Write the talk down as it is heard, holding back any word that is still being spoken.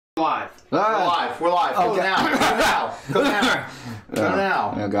Live. We're live. Oh, Go now. Go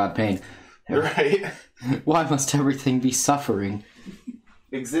now. Oh god, pain. Right? Why must everything be suffering?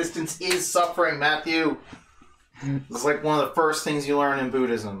 Existence is suffering, Matthew. It's like one of the first things you learn in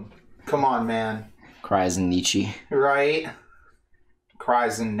Buddhism. Come on, man. Cries in Nietzsche. Right?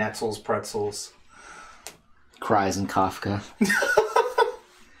 Cries in Netzel's pretzels. Cries in Kafka.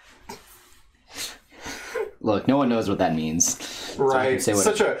 Look, no one knows what that means. Right. So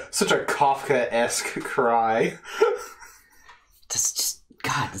such a Kafka-esque cry. That's just...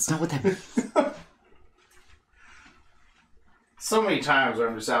 God, that's not what that means. So many times where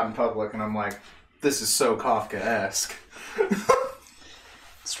I'm just out in public and I'm like, this is so Kafka-esque.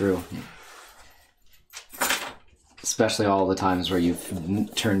 It's true. Especially all the times where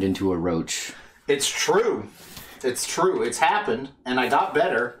you've turned into a roach. It's true. It's true. It's happened, and I got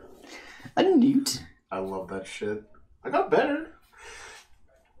better. A newt. I love that shit. I got better.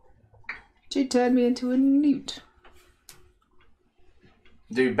 She turned me into a newt.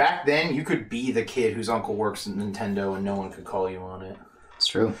 Dude, back then, you could be the kid whose uncle works at Nintendo and no one could call you on it. It's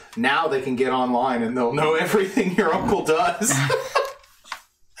true. Now they can get online and they'll know everything your uncle does.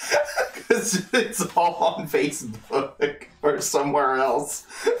 Because it's all on Facebook or somewhere else.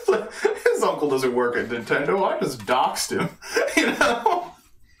 His uncle doesn't work at Nintendo. I just doxed him. You know?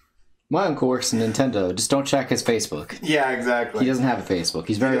 My uncle works in Nintendo. Just don't check his Facebook. Yeah, exactly. He doesn't have a Facebook.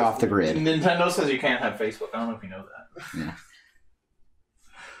 He's very off the grid. Nintendo says you can't have Facebook. I don't know if you know that. Yeah.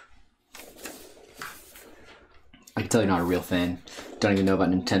 I can tell you're not a real fan. Don't even know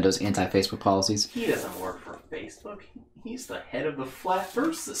about Nintendo's anti-Facebook policies. He doesn't work for Facebook. He's the head of the Flat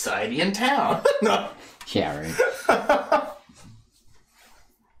Earth Society in town. No. Yeah, right.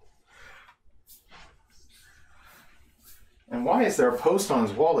 And why is there a post on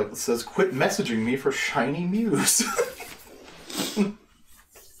his wall that says, "Quit messaging me for shiny muse"?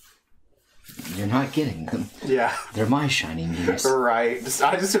 You're not getting them. Yeah. They're my shiny muse. Right.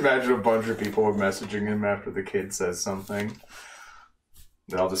 I just imagine a bunch of people messaging him after the kid says something.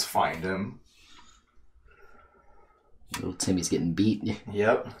 They'll just find him. Little Timmy's getting beat.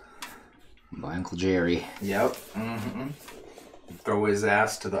 Yep. By Uncle Jerry. Yep. Mm-hmm. Throw his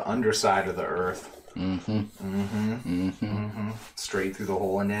ass to the underside of the earth. Mm-hmm. Mm-hmm. Mm-hmm. Mm-hmm. Straight through the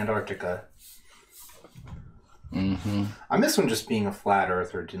hole in Antarctica. Mm-hmm. I miss when just being a flat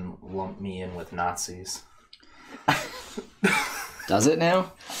earther didn't lump me in with Nazis. Does it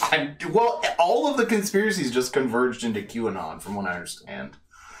now? Well, all of the conspiracies just converged into QAnon, from what I understand.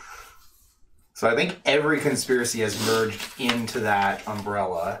 So I think every conspiracy has merged into that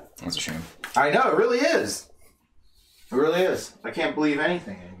umbrella. That's a shame. I know, it really is. It really is. I can't believe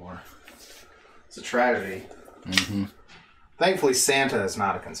anything anymore. It's a tragedy. Mm-hmm. Thankfully, Santa is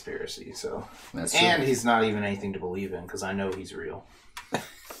not a conspiracy, so... That's true. And he's not even anything to believe in, because I know he's real.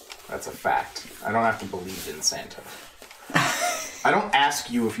 That's a fact. I don't have to believe in Santa. I don't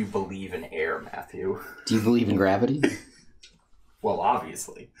ask you if you believe in air, Matthew. Do you believe in gravity? Well,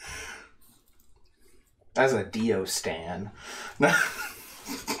 obviously. As a Dio stan.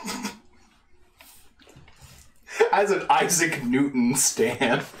 As an Isaac Newton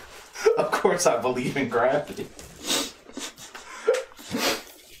stan. Of course I believe in gravity.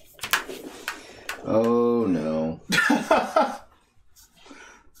 Oh, no.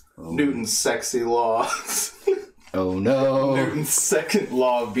 Newton's sexy laws. Oh, no. Newton's second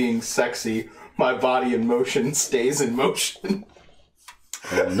law of being sexy. My body in motion stays in motion.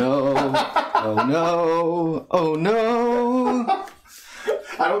 Oh, no. Oh, no. Oh, no.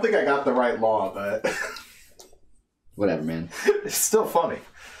 I don't think I got the right law, but... Whatever, man. It's still funny.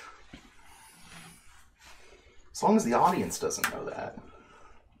 As long as the audience doesn't know that.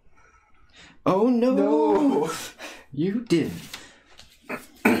 Oh, no. No. You didn't.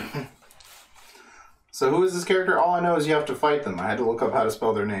 So who is this character? All I know is you have to fight them. I had to look up how to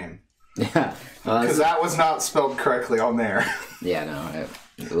spell their name. Yeah. Because that was not spelled correctly on there. Yeah, no.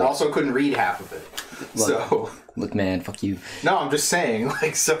 I also couldn't read half of it. Look, man, fuck you. No, I'm just saying,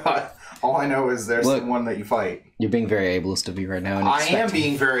 all I know is there's someone that you fight. You're being very ableist of me right now. And I am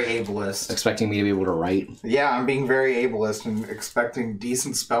being very ableist. Expecting me to be able to write. Yeah, I'm being very ableist and expecting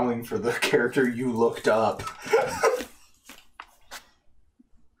decent spelling for the character you looked up.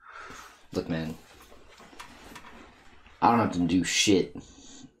 Look, man. I don't have to do shit.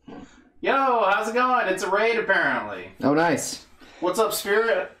 Yo, how's it going? It's a raid, apparently. Oh, nice. What's up,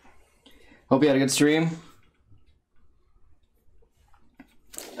 Spirit? Hope you had a good stream.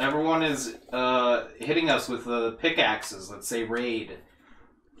 Everyone is hitting us with pickaxes that say raid.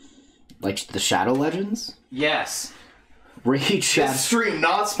 Like the Shadow Legends? Yes. Raid Shadow. This stream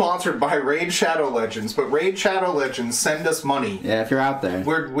not sponsored by Raid Shadow Legends, but Raid Shadow Legends, send us money. Yeah, if you're out there.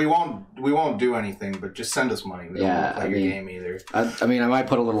 We won't do anything, but just send us money. We don't want to play your game either. I mean, I might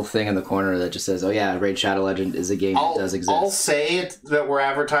put a little thing in the corner that just says, "Oh yeah, Raid Shadow Legend is a game that does exist." I'll say it that we're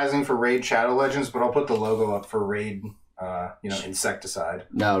advertising for Raid Shadow Legends, but I'll put the logo up for Raid, Insecticide.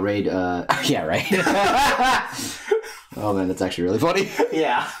 No, Raid. Yeah, right. Oh man, that's actually really funny.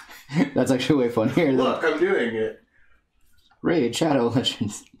 Yeah, that's actually way funnier. Look, I'm doing it. Raid Shadow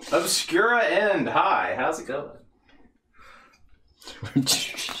Legends. Obscura End. Hi, how's it going?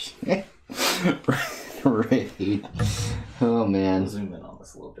 Raid. Oh man. I'll zoom in on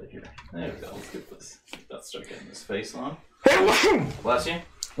this a little bit here. There we go. Let's get this. Let's start getting this face on. Bless you.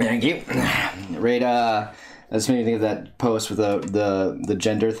 Thank you. Raid. That's made me think of that post with the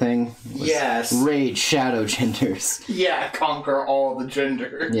gender thing. Yes. Raid Shadow Genders. Yeah, conquer all the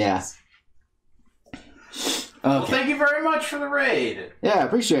genders. Yeah. Okay. Well, thank you very much for the raid. Yeah, I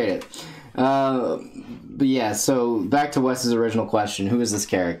appreciate it. But yeah, so back to Wes's original question: who is this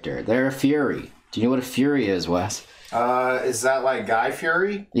character? They're a Fury. Do you know what a Fury is, Wes? Is that like Guy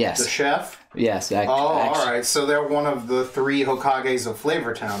Fury? Yes. The chef? Yes. Alright. So they're one of the 3 Hokages of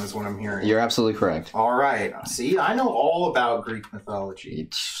Flavortown is what I'm hearing. You're absolutely correct. Alright. See, I know all about Greek mythology.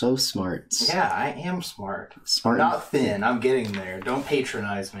 It's so smart. Yeah, I am smart. Smart. I'm not thin. I'm getting there. Don't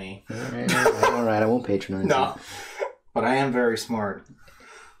patronize me. Alright, I won't patronize No. you. But I am very smart.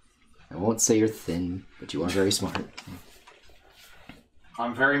 I won't say you're thin, but you are very smart.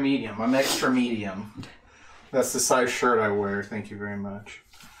 I'm very medium. I'm extra medium. That's the size shirt I wear. Thank you very much.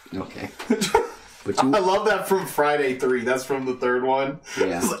 Okay. But I love that from Friday 3. That's from the 3rd one.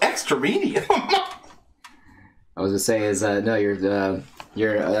 Yeah. It's extra medium. I was gonna say is no,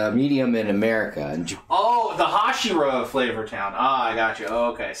 you're medium in America. And Oh, the Hashira of Flavortown. Ah, I got you.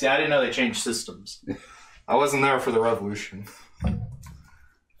 Oh, okay. See, I didn't know they changed systems. I wasn't there for the revolution.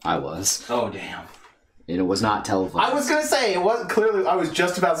 I was. Oh, damn. And it was not televised. I was gonna say it wasn't clearly. I was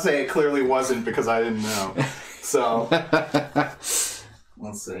just about to say it clearly wasn't because I didn't know. So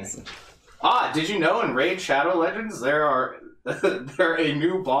let's see. Ah, did you know in Raid Shadow Legends they're a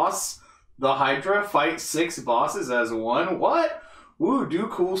new boss? The Hydra fights 6 bosses as one. What? Woo! Do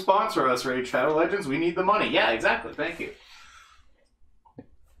cool sponsor us, Raid Shadow Legends. We need the money. Yeah, exactly. Thank you.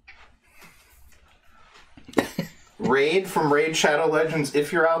 Raid from Raid Shadow Legends.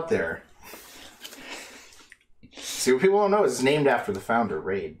 If you're out there, see what people don't know is it's named after the founder,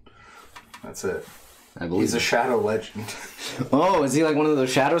 Raid. That's it. I believe He's a shadow legend. Oh, is he like one of those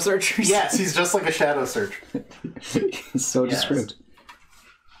shadow searchers? Yes, he's just like a shadow searcher. He's so descriptive.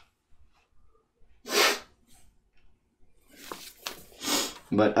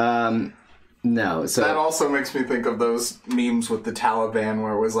 But no. So that also makes me think of those memes with the Taliban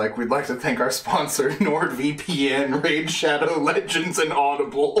where it was like, we'd like to thank our sponsor, NordVPN, Raid Shadow Legends, and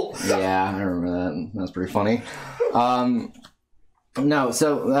Audible. Yeah, I remember that. That was pretty funny. No,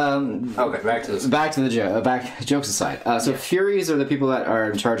 so okay, back to this. Back to the joke. Jokes aside, so Furies are the people that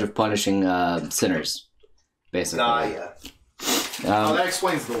are in charge of punishing sinners, basically. Yeah. That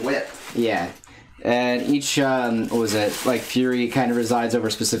explains the whip. Yeah, and each what was it like? Fury kind of resides over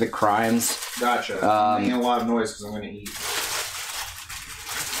specific crimes. Gotcha. I'm making a lot of noise because I'm going to eat.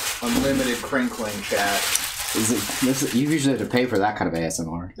 Unlimited crinkling, chat. You usually have to pay for that kind of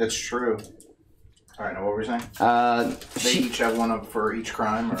ASMR. That's true. All right, now what were we saying? They each have one up for each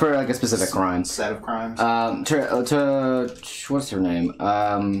crime? Or for like a specific crime. Set of crimes? To what's her name?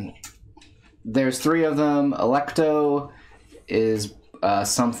 There's 3 of them. Electo is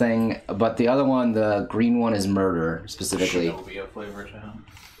something, but the other one, the green one, is murder, specifically. Shelby of Flavortown.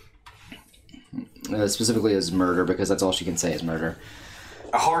 Specifically is murder, because that's all she can say is murder.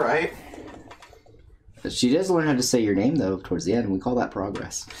 All right. She does learn how to say your name, though, towards the end, and we call that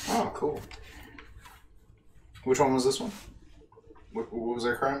progress. Oh, cool. Which one was this one? What was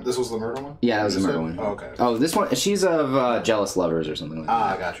their crime? This was the murder one? Yeah, that was the murder one. Oh, okay. Oh, this one, she's of jealous lovers or something like that.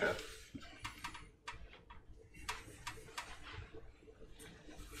 Ah, gotcha.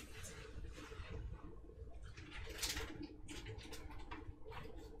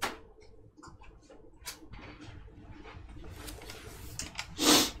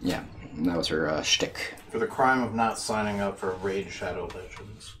 Yeah, that was her shtick. For the crime of not signing up for Raid Shadow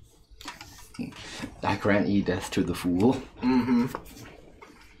Legends. I grant ye death to the fool. Mm-hmm.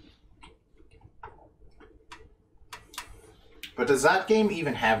 But does that game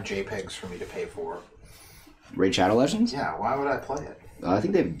even have JPEGs for me to pay for? Raid Shadow Legends? Yeah, why would I play it? I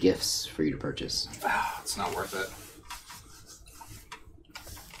think they have gifts for you to purchase. It's not worth it.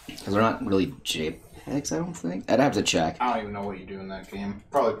 Because they're not really JPEGs, I don't think. I'd have to check. I don't even know what you do in that game.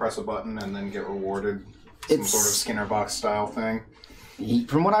 Probably press a button and then get rewarded Some sort of Skinner box style thing.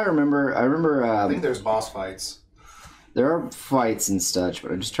 From what I remember, I think there's boss fights. There are fights and such,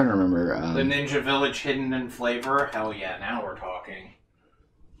 but I'm just trying to remember. The Ninja Village hidden in flavor? Hell yeah, now we're talking.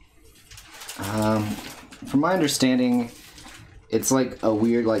 From my understanding, it's like a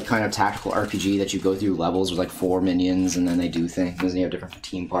weird, like, kind of tactical RPG that you go through levels with, like, 4 minions, and then they do things, and you have different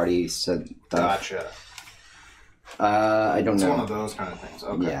team parties. So Gotcha. I don't know. It's one of those kind of things.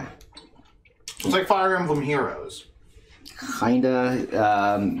 Okay. Yeah. It's like Fire Emblem Heroes.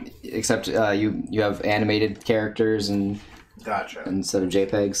 Kinda, except you have animated characters and Gotcha. instead of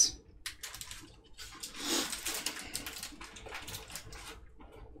JPEGs.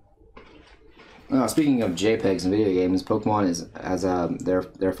 Speaking of JPEGs and video games, Pokemon has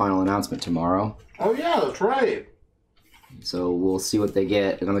their final announcement tomorrow. Oh yeah, that's right. So we'll see what they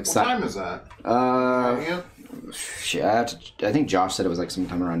get, and I'm What excited. time is that? I think Josh said it was like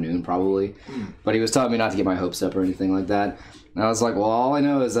sometime around noon, probably. But he was telling me not to get my hopes up or anything like that. And I was like, well, all I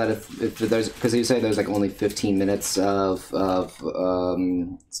know is that if there's, because he said there's like only 15 minutes of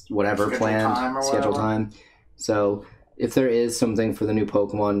whatever planned schedule time. So if there is something for the new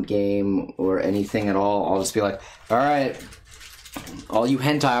Pokemon game or anything at all, I'll just be like, all right, all you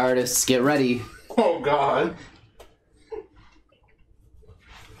hentai artists, get ready. Oh God.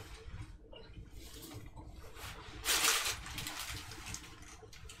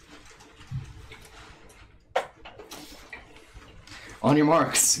 On your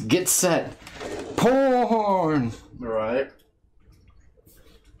marks, get set. Porn! Right.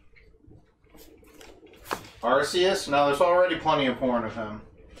 Arceus? No, there's already plenty of porn of him.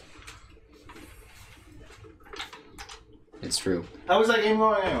 It's true. How was that game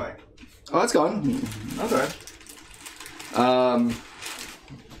going anyway? Oh, that's gone. Okay. I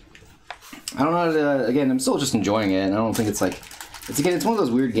don't know. Again, I'm still just enjoying it, and I don't think it's like... It's one of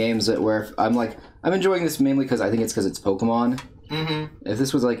those weird games where I'm like, I'm enjoying this mainly because I think it's because it's Pokemon. Mm-hmm. If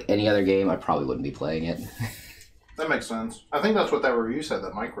this was like any other game, I probably wouldn't be playing it. That makes sense. I think that's what that review said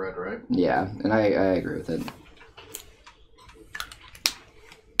that Mike read, right? Yeah, and I agree with it.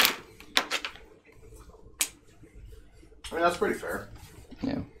 I mean, that's pretty fair.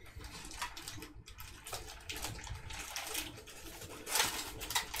 Yeah.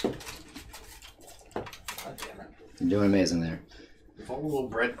 God damn it. You're doing amazing there. With all the little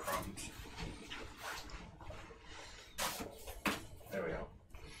breadcrumbs. There we go.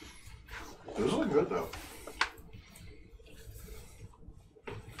 Those look good, though.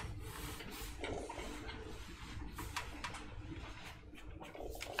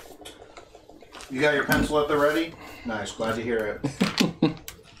 You got your pencil at the ready? Nice, glad to hear it.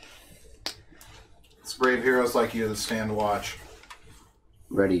 It's brave heroes like you that stand watch.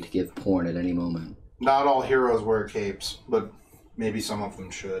 Ready to give porn at any moment. Not all heroes wear capes, but maybe some of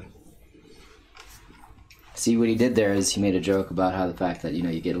them should. See, what he did there is he made a joke about how the fact that,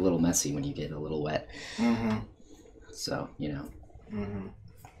 you get a little messy when you get a little wet. Mm-hmm. So, Mm-hmm.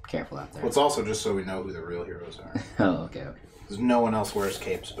 careful out there. Well, it's also just so we know who the real heroes are. Oh, okay. Because no one else wears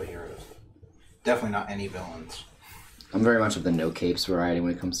capes but heroes. Definitely not any villains. I'm very much of the no capes variety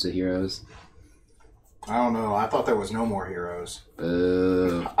when it comes to heroes. I don't know. I thought there was no more heroes.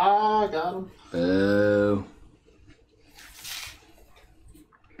 Boo. Ah, got him. Boo.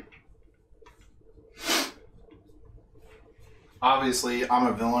 Obviously, I'm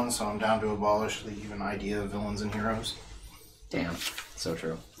a villain, so I'm down to abolish the even idea of villains and heroes. Damn. So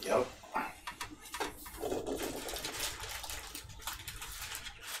true. Yep.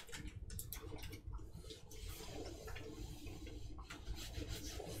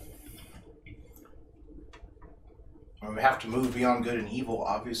 Well, we have to move beyond good and evil,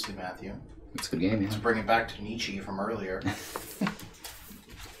 obviously, Matthew. It's a good game, yeah. Let's bring it back to Nietzsche from earlier. I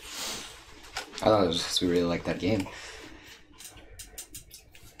thought it was just we really liked that game.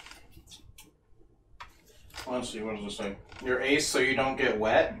 Let's see, what does it say? You're ace so you don't get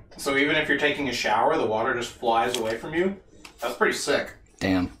wet. So even if you're taking a shower, the water just flies away from you? That's pretty sick.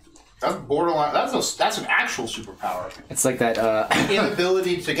 Damn. That's borderline. That's an actual superpower. It's like that,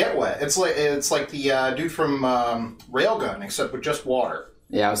 Inability to get wet. It's like the dude from Railgun, except with just water.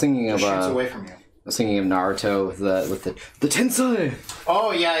 Yeah, I was thinking of, Shoots away from you. I was thinking of Naruto with the Tensei!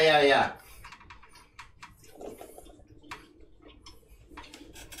 Oh, yeah.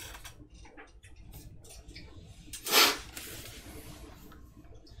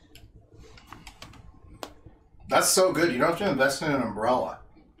 That's so good. You don't have to invest in an umbrella.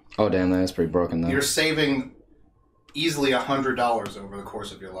 Oh, damn, that is pretty broken, though. You're saving easily $100 over the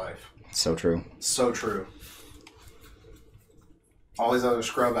course of your life. So true. So true. All these other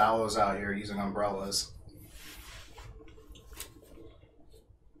scrub aloes out here using umbrellas.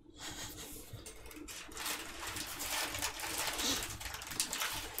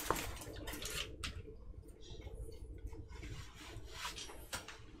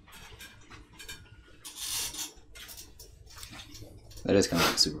 That is kind of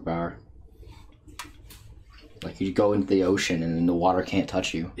like a superpower. Like you go into the ocean and then the water can't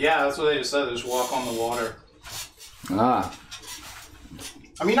touch you. Yeah, that's what they just said. They just walk on the water. Ah.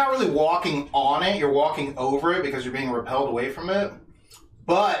 I mean, not really walking on it. You're walking over it because you're being repelled away from it.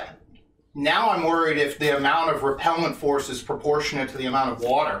 But now I'm worried if the amount of repellent force is proportionate to the amount of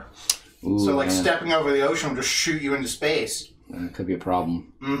water. Ooh, so, like, stepping over the ocean will just shoot you into space. That could be a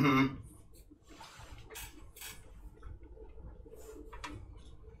problem. Mm-hmm.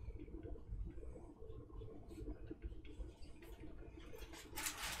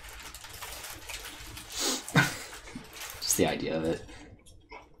 Just the idea of it.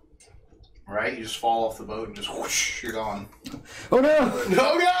 Right? You just fall off the boat and just whoosh, you're gone. Oh no!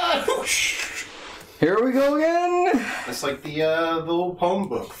 Oh god! Whoosh. Here we go again! It's like the little poem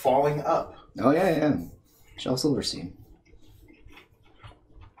book, Falling Up. Oh yeah, yeah. Shel Silverstein.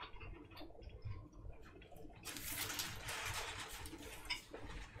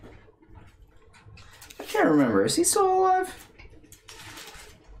 I can't remember. Is he still alive?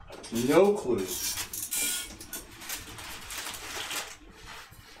 No clue.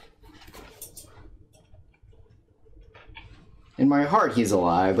 In my heart, he's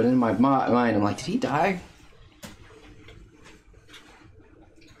alive, but in my mind, I'm like, did he die?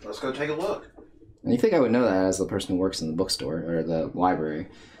 Let's go take a look. And you think I would know that as the person who works in the bookstore or the library?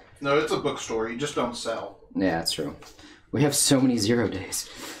 No, it's a bookstore. You just don't sell. Yeah, that's true. We have so many 0 days.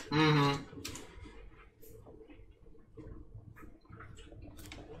 Mm-hmm.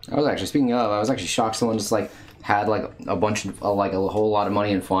 I was actually shocked someone just like had like a bunch of like a whole lot of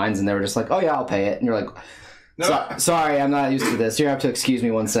money in fines, and they were just like, oh yeah, I'll pay it. And you're like, sorry, I'm not used to this. You have to excuse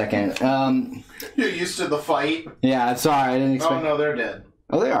me 1 second. You're used to the fight. Yeah, I'm sorry, I didn't expect. Oh no, they're dead.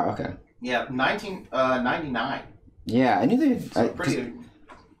 Oh, they are, okay. Yeah, 1999. Yeah, I knew they. So pretty.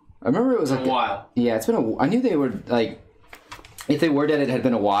 I remember it was like a while. Yeah, it's been I knew they were like, if they were dead, it had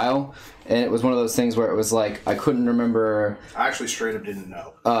been a while, and it was one of those things where it was like I couldn't remember. I actually straight up didn't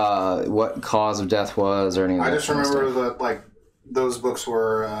know what cause of death was or anything. I just remember that like those books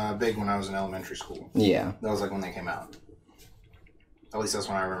were big when I was in elementary school. Yeah, that was like when they came out. At least that's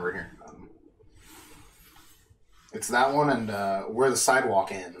when I remember hearing about them. It's that one and Where the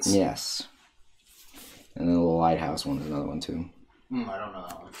Sidewalk Ends. Yes, and then the little lighthouse one is another one too. I don't know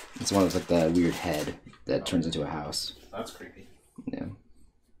that one. It's one with like the weird head that turns into a house. That's creepy. Yeah.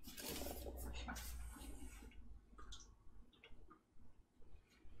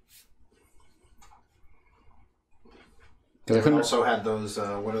 Because I also had those.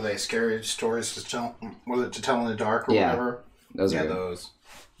 What are they? Scary stories to tell? Was it To Tell in the Dark or whatever? Those are those.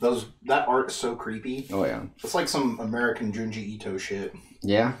 Those. That art is so creepy. Oh yeah. It's like some American Junji Ito shit.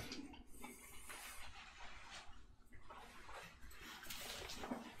 Yeah.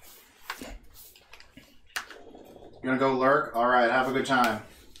 You gonna go lurk? All right. Have a good time.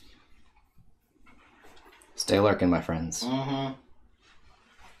 Stay lurking, my friends. Mm-hmm.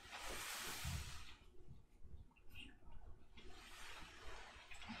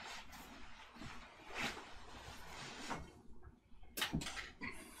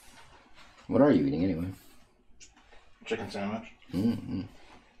 What are you eating anyway? Chicken sandwich. Mm-hmm.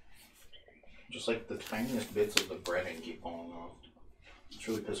 Just like the tiniest bits of the breading keep falling off. It's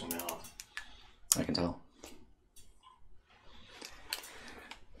really pissing me off. I can tell.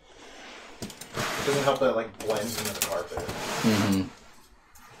 It doesn't help that it like blends into the carpet. Mm-hmm.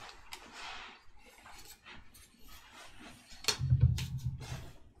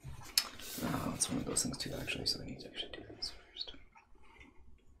 Oh, it's one of those things too, actually, so I need to actually do this first.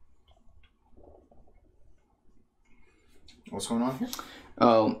 What's going on here?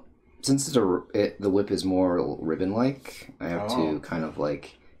 Oh, since the whip is more ribbon-like, I have to kind of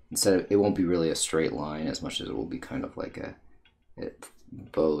like, instead of, it won't be really a straight line as much as it will be kind of like it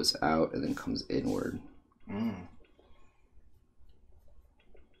bows out and then comes inward.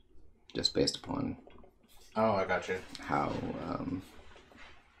 Just based upon I got you. how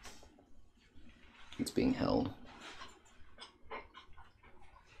it's being held.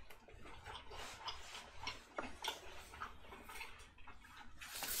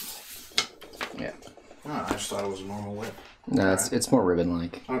 Yeah. Oh, I just thought it was a normal whip. No, it's more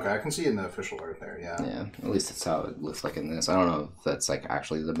ribbon-like. Okay, I can see in the official art there, yeah. Yeah, at least it's how it looks like in this. I don't know if that's like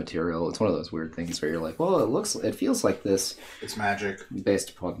actually the material. It's one of those weird things where you're like, well, it feels like this. It's magic. Based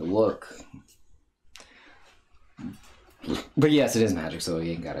upon the look. But yes, it is magic, so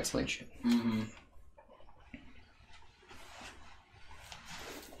you ain't gotta explain shit. Mm-hmm.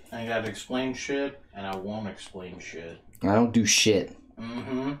 I gotta explain shit, and I won't explain shit. I don't do shit.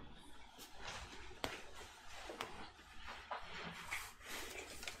 Mm-hmm.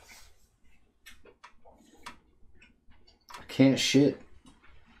 Can't shit.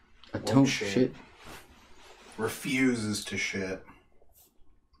 I don't shit. Refuses to shit.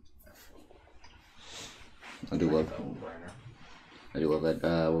 I do love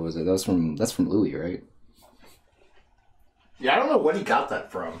that. What was it? That's from Louis, right? Yeah, I don't know what he got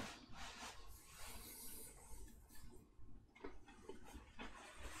that from.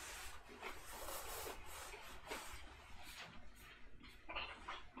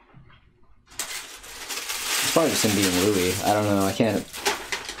 It's probably just him being Louis. I don't know. I can't.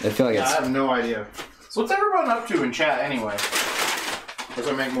 I feel like I it's. have no idea. So what's everyone up to in chat anyway? Does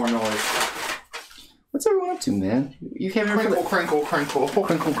it make more noise? What's everyone up to, man? You came here for the Crinkle.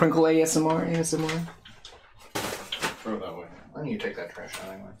 crinkle ASMR. Throw that way. I need to take that trash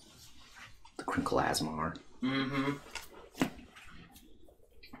out anyway. The crinkle ASMR. Mm-hmm.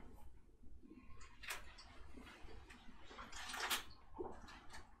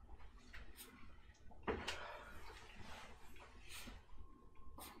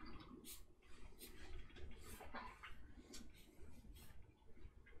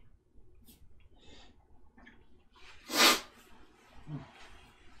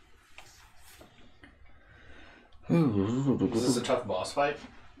 Is this a tough boss fight?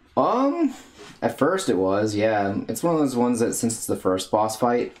 At first it was, yeah. It's one of those ones that since it's the first boss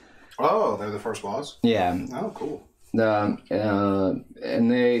fight. Oh, they're the first boss? Yeah. Oh, cool.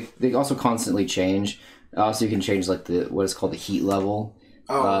 And they also constantly change. Also, you can change like what is called the heat level.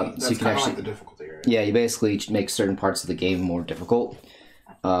 Oh, that's so you can kind of actually, like the difficulty, right? Yeah, you basically make certain parts of the game more difficult.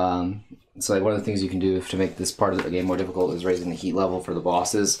 So like one of the things you can do to make this part of the game more difficult is raising the heat level for the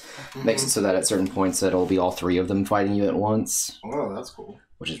bosses. Mm-hmm. Makes it so that at certain points it'll be all three of them fighting you at once. Oh, that's cool.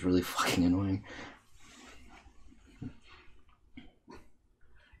 Which is really fucking annoying.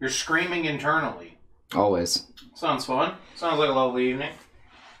 You're screaming internally. Always. Sounds fun. Sounds like a lovely evening.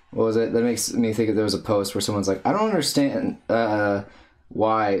 What was it? That makes me think there was a post where someone's like, I don't understand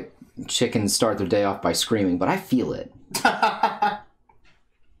why chickens start their day off by screaming, but I feel it.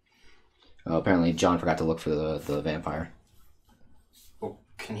 Apparently John forgot to look for the vampire. Well,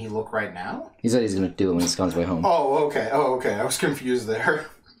 can he look right now? He said he's going to do it when he's on his way home. Oh, okay. I was confused there.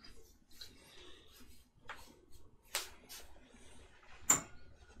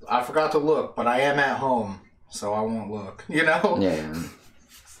 I forgot to look, but I am at home, so I won't look. You know? Yeah.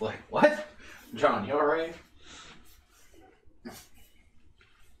 It's like, what? John, you alright?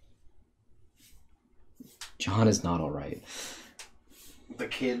 John is not alright. The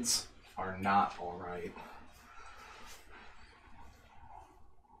kids are not alright.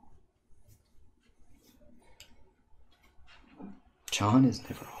 John is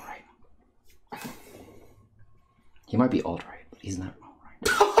never alright. He might be alright, but he's not alright.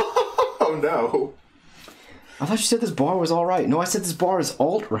 Oh no. I thought you said this bar was alright. No, I said this bar is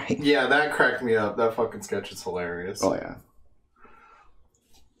alt-right. Yeah, that cracked me up. That fucking sketch is hilarious. Oh, yeah.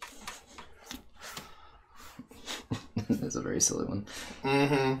 That's a very silly one.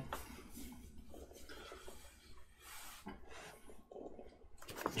 Mm-hmm.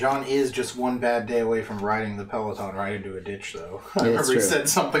 John is just one bad day away from riding the Peloton right into a ditch, though. I remember he said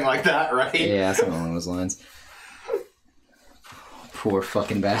something like that, right? Yeah, something along those lines. Poor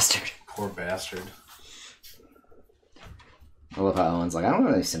fucking bastard. Poor bastard. I love how Alan's like, I don't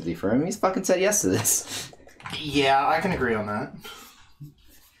have any sympathy for him. He's fucking said yes to this. Yeah, I can agree on that.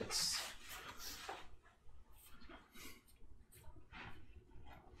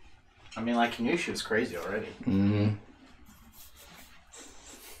 I mean, like, Kinushi's crazy already. Mm-hmm.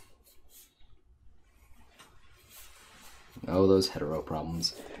 Oh, those hetero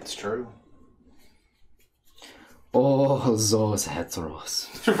problems. It's true. Oh, those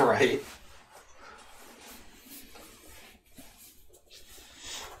heteros. Right.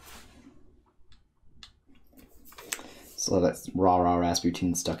 Still have that rah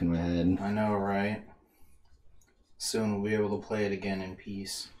Rasputin stuck in my head. I know, right? Soon we'll be able to play it again in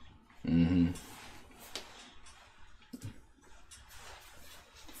peace. Mm-hmm.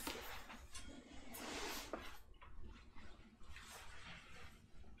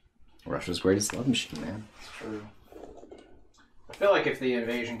 Russia's greatest love machine, man. It's true. I feel like if the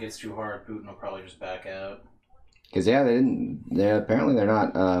invasion gets too hard, Putin will probably just back out. Because yeah, apparently they're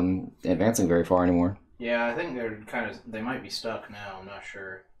not advancing very far anymore. Yeah, I think they might be stuck now. I'm not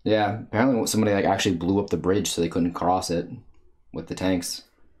sure. Yeah, apparently somebody actually blew up the bridge so they couldn't cross it with the tanks.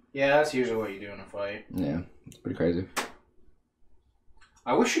 Yeah, that's usually what you do in a fight. Yeah, it's pretty crazy.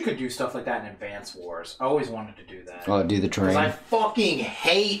 I wish you could do stuff like that in Advance Wars. I always wanted to do that. Oh, do the terrain. I fucking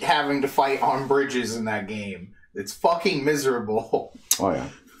hate having to fight on bridges in that game. It's fucking miserable. Oh, yeah.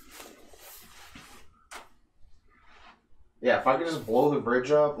 Yeah, if I could just blow the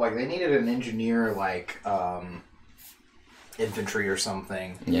bridge up, like, they needed an engineer, like, infantry or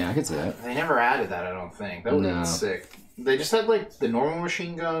something. Yeah, I could see that. They never added that, I don't think. That would have been sick. They just had, like, the normal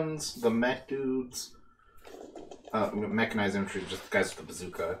machine guns, the mech dudes. Mechanized infantry, just the guys with the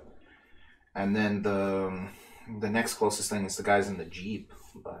bazooka. And then the next closest thing is the guys in the Jeep.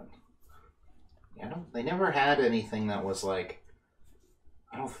 But, yeah, they never had anything that was, like...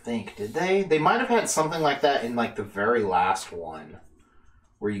 I don't think, did they? They might have had something like that in, like, the very last one.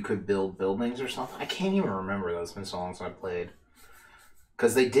 Where you could build buildings or something. I can't even remember, though. It's been so long since I played.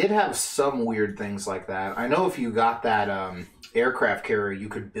 Because they did have some weird things like that. I know if you got that aircraft carrier, you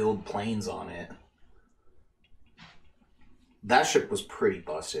could build planes on it. That ship was pretty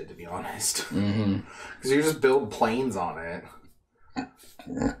busted, to be honest. Because you just build planes on it.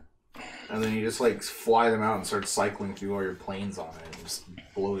 And then you just, like, fly them out and start cycling through all your planes on it. And just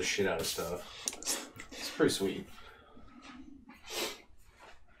blow the shit out of stuff. It's pretty sweet.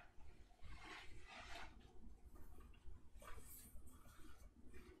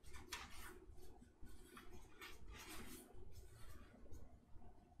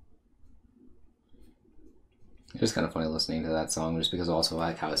 It's just kind of funny listening to that song, just because also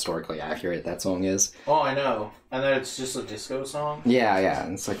like how historically accurate that song is. Oh, I know. And then it's just a disco song. Yeah, yeah.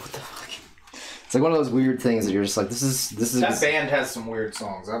 And it's like, what the fuck? It's like one of those weird things that you're just like, this is. That band has some weird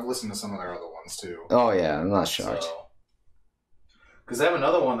songs. I've listened to some of their other ones too. Oh yeah, I'm not shocked. Because they have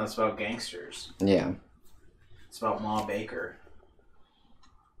another one that's about gangsters. Yeah. It's about Ma Baker.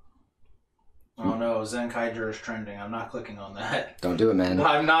 Oh no, Zenkaiger is trending. I'm not clicking on that. Don't do it, man.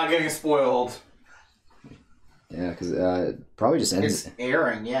 I'm not getting spoiled. Yeah, because probably just ends. It's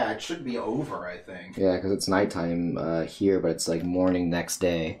airing, yeah. It should be over, I think. Yeah, because it's nighttime here, but it's like morning next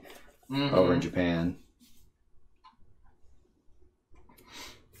day over in Japan.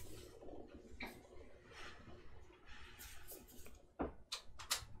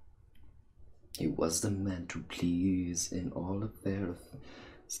 He was the man to please in all of their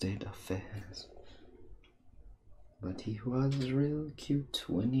state affairs. But he was real cute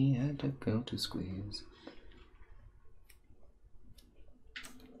when he had a girl to squeeze.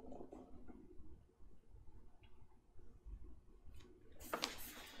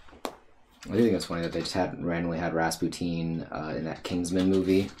 I do think it's funny that they just randomly had Rasputin in that Kingsman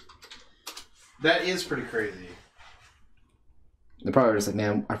movie. That is pretty crazy. They're probably just like,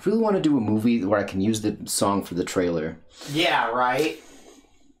 man, I really want to do a movie where I can use the song for the trailer. Yeah, right?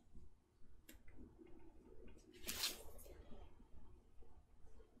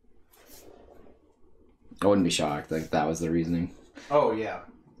 I wouldn't be shocked. Like, that was the reasoning. Oh, yeah.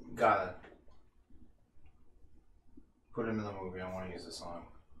 Gotta put him in the movie. I want to use the song.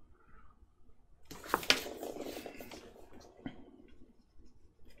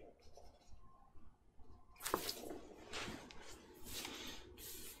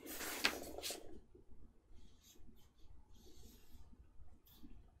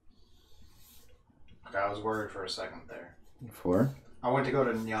 I was worried for a second there. For? I went to go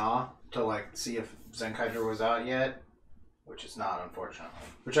to Nya to like see if Zenkaiger was out yet, which is not, unfortunately.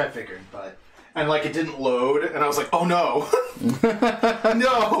 Which I figured, but and like it didn't load, and I was like, oh no,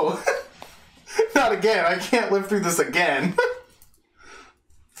 no, not again! I can't live through this again.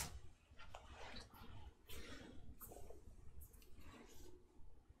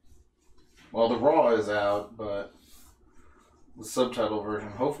 Well, the Raw is out, but the subtitle version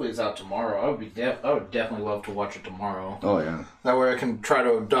hopefully is out tomorrow. I would definitely love to watch it tomorrow. Oh yeah. That way I can try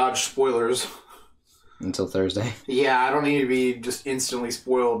to dodge spoilers until Thursday. Yeah, I don't need to be just instantly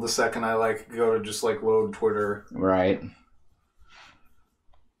spoiled the second I like go to just like load Twitter. Right.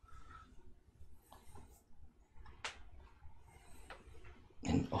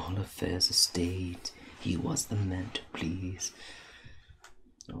 In all affairs estate, he was the man to please.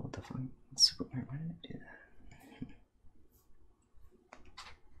 Oh, what the fuck? Superman, why did I do that?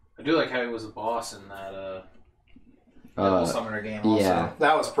 I do like how he was a boss in that Devil Summoner game also. Yeah.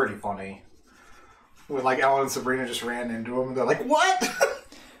 That was pretty funny. When like Ellen and Sabrina just ran into him and they're like, what?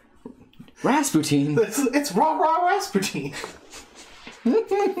 Rasputin! It's Raw Rasputin! This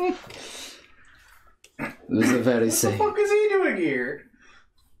is a very What the fuck is he doing here?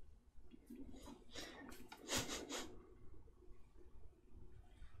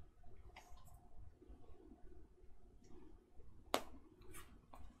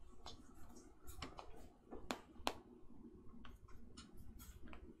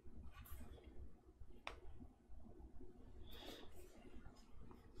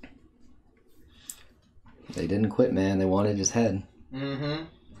 They didn't quit, man. They wanted his head. Mm-hmm.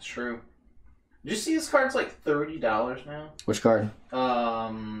 That's true. Did you see this card's like $30 now? Which card?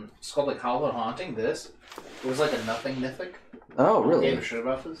 It's called like Hollow Haunting. This. It was like a nothing mythic. Oh, really? I gave a shit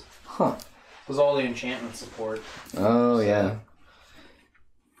about this. Huh. Because all the enchantment support. Oh, yeah.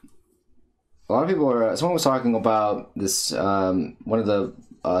 A lot of people are... Someone was talking about this, one of the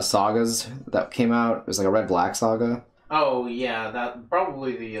sagas that came out. It was like a red-black saga. Oh, yeah, that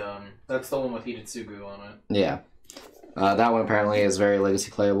probably the, that's the one with Hidetsugu on it. Yeah. That one apparently is very legacy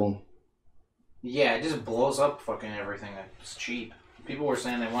playable. Yeah, it just blows up fucking everything that's cheap. People were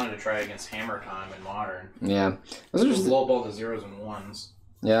saying they wanted to try against Hammer Time in Modern. Yeah. Just blow up all the zeros and ones.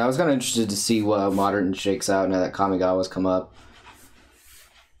 Yeah, I was kind of interested to see what Modern shakes out now that Kamigawa's come up.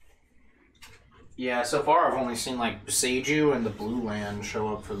 Yeah, so far I've only seen like Seiju and the Blue Land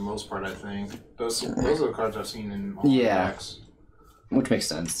show up for the most part, I think. Those are the cards I've seen in all the decks. Which makes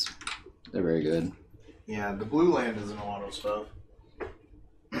sense. They're very good. Yeah, the Blue Land is in a lot of stuff.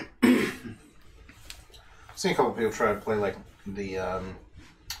 I've seen a couple people try to play like the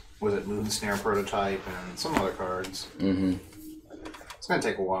was it Moon Snare prototype and some other cards. Mm-hmm. It's gonna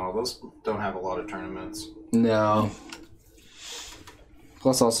take a while. Those don't have a lot of tournaments. No.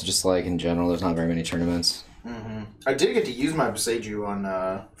 Plus, also just like in general, there's not very many tournaments. Mm-hmm. I did get to use my Seiju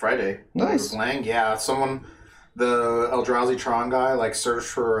on Friday. Nice. We were playing. Yeah, the Eldrazi Tron guy, like searched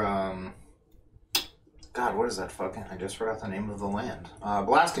for God, what is that fucking? I just forgot the name of the land.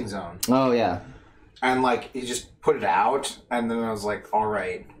 Blasting Zone. Oh yeah. And like he just put it out, and then I was like, all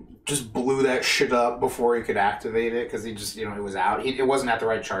right, just blew that shit up before he could activate it because he just it was out. It wasn't at the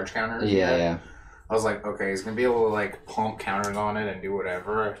right charge counter. Yeah, yeah. I was like, okay, he's gonna be able to like pump counters on it and do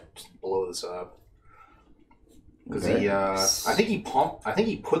whatever, just blow this up. Because I think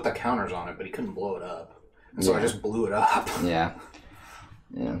he put the counters on it, but he couldn't blow it up, and so I just blew it up. Yeah,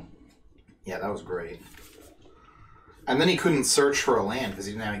 yeah, yeah. That was great. And then he couldn't search for a land because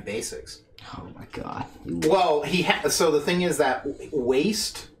he didn't have any basics. Oh my god. Well, so the thing is that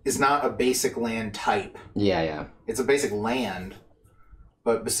waste is not a basic land type. Yeah, yeah. It's a basic land.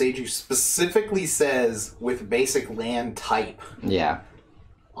 But Beseiju specifically says with basic land type. Yeah.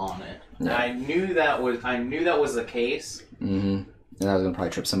 On it. Yeah. I knew that was the case. Mm-hmm. And I was gonna probably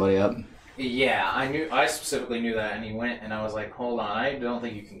trip somebody up. Yeah, I specifically knew that, and he went, and I was like, hold on, I don't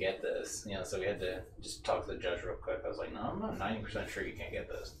think you can get this. So we had to just talk to the judge real quick. I was like, no, I'm not 90% sure you can't get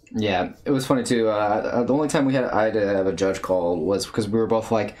this. Yeah, it was funny too. The only time I had to have a judge call was because we were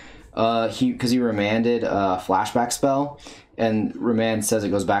both like, because he remanded a flashback spell, and remand says it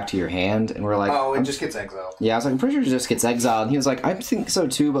goes back to your hand, and we're like, oh, it just gets exiled. Yeah, I was like, I'm pretty sure it just gets exiled. And he was like, I think so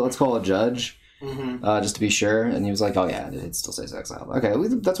too, but let's call a judge. Mm-hmm. Just to be sure. And he was like, oh yeah, it still says exile. Okay,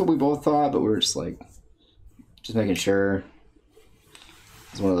 that's what we both thought, but we were just like, just making sure.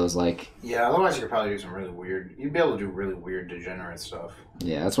 It's one of those like... Yeah, otherwise you could probably do some really weird... You'd be able to do really weird, degenerate stuff.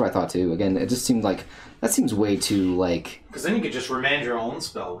 Yeah, that's what I thought too. Again, it just seemed like... That seems way too, like... Because then you could just remand your own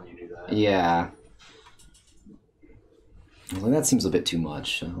spell when you do that. Yeah. I was like, that seems a bit too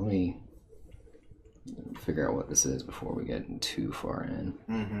much. Let me figure out what this is before we get too far in.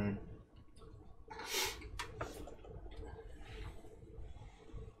 Mm-hmm.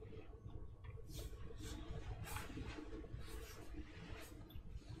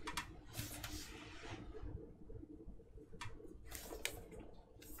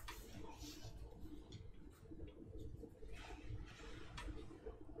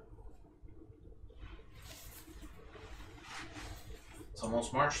 It's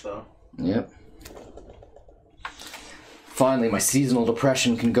almost March, though. Yep. Finally, my seasonal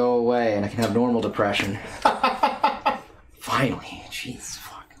depression can go away, and I can have normal depression. Finally. Jeez,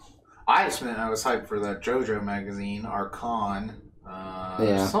 fuck. I was hyped for that JoJo magazine, Archon.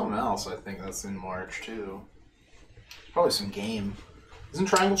 Yeah. Something else, I think that's in March, too. Probably some game. Isn't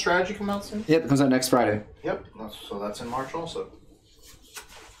Triangle Strategy come out soon? Yep, it comes out next Friday. Yep, so that's in March also.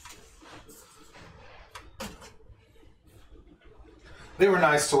 They were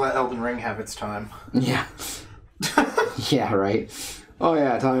nice to let Elden Ring have its time. Yeah. Yeah, right. Oh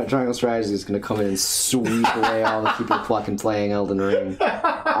yeah, Triangle Strategy is going to come in and sweep away all the people fucking playing Elden Ring.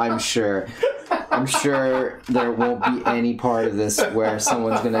 I'm sure. I'm sure there won't be any part of this where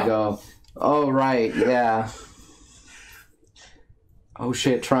someone's going to go, oh right, yeah. Oh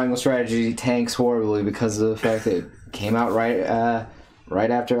shit, Triangle Strategy tanks horribly because of the fact that it came out right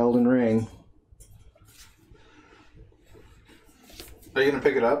after Elden Ring. Are you going to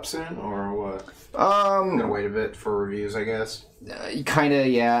pick it up soon, or what? I'm going to wait a bit for reviews, I guess. Kind of,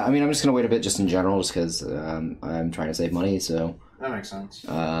 yeah. I mean, I'm just going to wait a bit just in general, just because I'm trying to save money, so... That makes sense.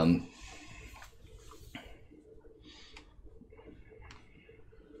 And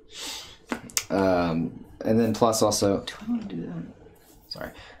then plus also... Do I want to do that?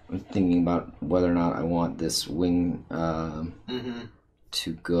 Sorry. I'm thinking about whether or not I want this wing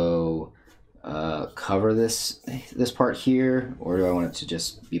to go... cover this part here, or do I want it to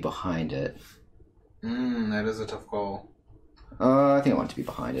just be behind it? That is a tough call. I think I want it to be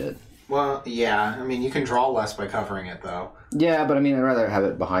behind it. Well, yeah. I mean, you can draw less by covering it, though. Yeah, but I mean, I'd rather have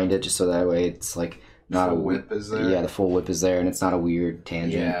it behind it just so that way it's like not Full a whip is there? Yeah, the full whip is there, and it's not a weird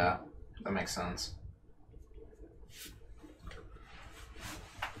tangent. Yeah, that makes sense.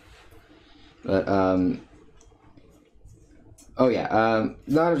 But not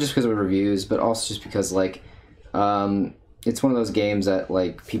just because of reviews, but also just because like it's one of those games that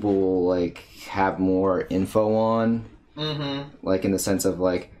like people will like have more info on. Like in the sense of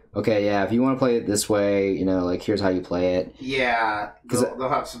like, okay, yeah, if you want to play it this way, you know, like here's how you play it. Yeah, they'll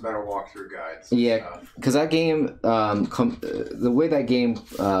have some better walkthrough guides. Yeah, because that game, the way that game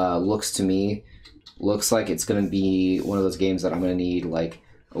looks to me, looks like it's going to be one of those games that I'm going to need like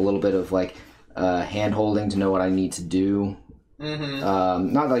a little bit of like hand holding to know what I need to do.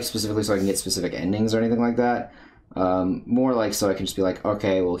 Not like specifically so I can get specific endings or anything like that. More like so I can just be like,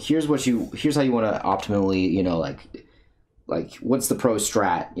 okay, well here's how you want to optimally, you know, like what's the pro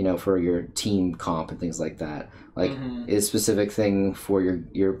strat, you know, for your team comp and things like that. Like is specific thing for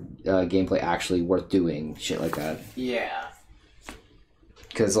your gameplay actually worth doing, shit like that. Yeah.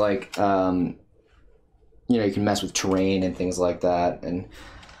 Because like you know, you can mess with terrain and things like that and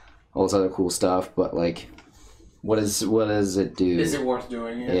all this other cool stuff, but like what does it do? Is it worth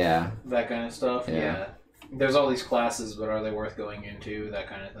doing it? Yeah. That kind of stuff. Yeah. There's all these classes, but are they worth going into? That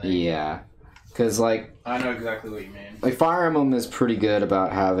kind of thing. Yeah. Because, like... I know exactly what you mean. Like, Fire Emblem is pretty good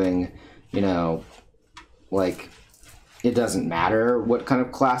about having, you know, like, it doesn't matter what kind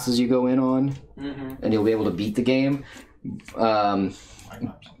of classes you go in on, and you'll be able to beat the game. But,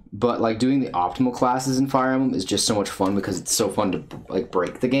 like, doing the optimal classes in Fire Emblem is just so much fun because it's so fun to, like,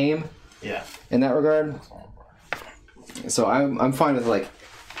 break the game. Yeah. In that regard. So I'm fine with, like,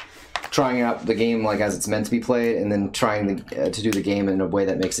 trying out the game like as it's meant to be played, and then trying to do the game in a way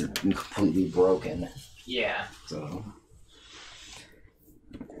that makes it completely broken. Yeah. So,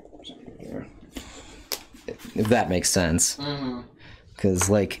 if that makes sense, because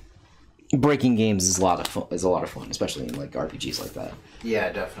like breaking games is a lot of fun, especially in like RPGs like that.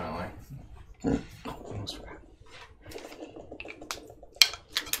 Yeah, definitely. Almost forgot.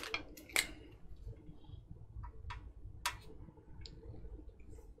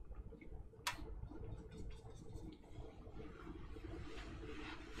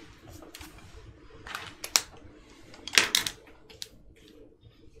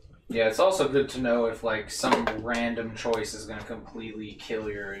 Yeah, it's also good to know if like some random choice is gonna completely kill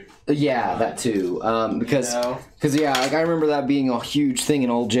your. Yeah, that too. Because yeah, like I remember that being a huge thing in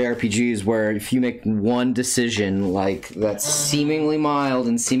old JRPGs, where if you make one decision like that's seemingly mild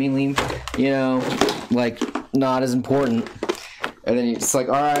and seemingly, you know, like not as important, and then it's like,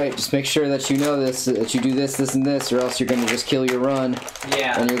 all right, just make sure that you know this, that you do this, this, and this, or else you're gonna just kill your run.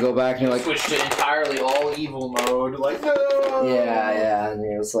 Yeah. And you go back and you're like, switch to entirely all evil mode. Like no. Yeah,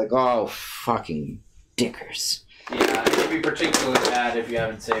 and it's like, oh, fucking dickers. Yeah, it would be particularly bad if you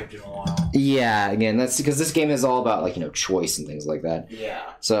haven't saved in a while. Yeah, again, that's because this game is all about, like, you know, choice and things like that. Yeah.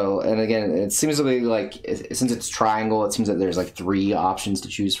 So, and again, it seems to be, like, since it's triangle, it seems that there's, like, 3 options to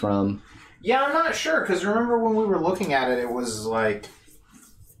choose from. Yeah, I'm not sure, because remember when we were looking at it, it was, like,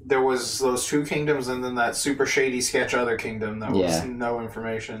 there was those 2 kingdoms and then that super shady sketch other kingdom that was no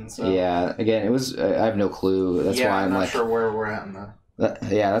information. So. Yeah, again, it was, I have no clue. That's why I'm not like, sure where we're at in the...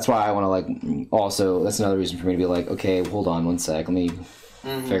 that's why I want to, like, also, that's another reason for me to be like, okay, hold on one sec, let me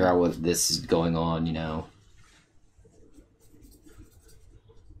figure out what this is going on, you know.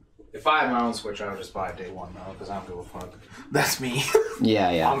 If I had my own Switch, I would just buy it day one, though, because I don't give a fuck. That's me.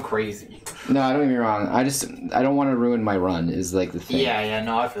 Yeah. I'm crazy. No, don't get me wrong. I don't want to ruin my run, is, like, the thing. Yeah,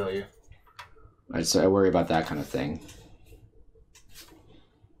 no, I feel you. I worry about that kind of thing.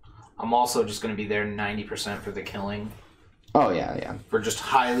 I'm also just going to be there 90% for the killing. Oh, yeah. For just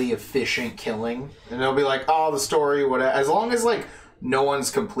highly efficient killing. And they'll be like, oh, the story, whatever. As long as, like, no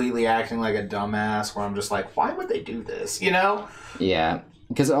one's completely acting like a dumbass, where I'm just like, why would they do this, you know? Yeah.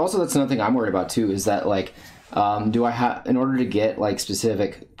 Because also that's another thing I'm worried about, too, is that, like, do I have, in order to get, like,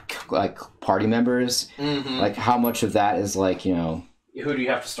 specific, like, party members, like, how much of that is, like, you know... Who do you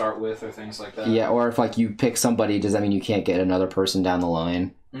have to start with, or things like that? Yeah, or if, like, you pick somebody, does that mean you can't get another person down the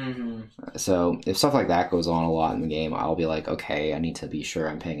line? So, if stuff like that goes on a lot in the game, I'll be like, okay, I need to be sure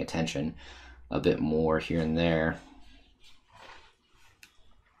I'm paying attention a bit more here and there.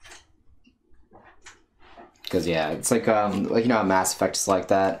 Because, yeah, it's like you know how Mass Effect is like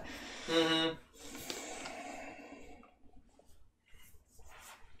that?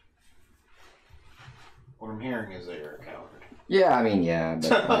 What I'm hearing is that you're a coward. Yeah, I mean, yeah,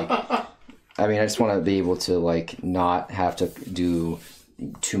 but, like... I mean, I just want to be able to, like, not have to do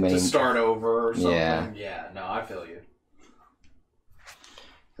too many. To start over or something. Yeah. Yeah, no, I feel you.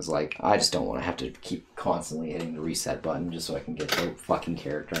 Because, like, I just don't want to have to keep constantly hitting the reset button just so I can get the fucking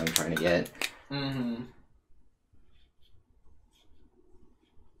character I'm trying to get. Mm-hmm.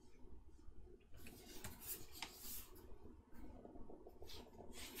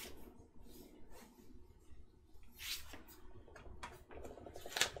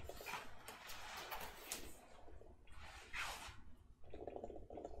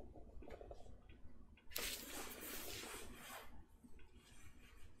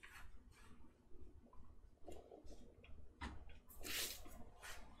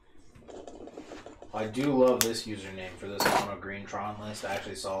 I do love this username for this Mono Green Tron list. I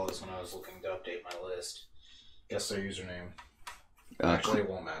actually saw this when I was looking to update my list. Guess their username. Actually, it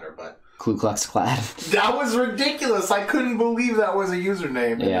won't matter, but... Ku Klux Klan. That was ridiculous! I couldn't believe that was a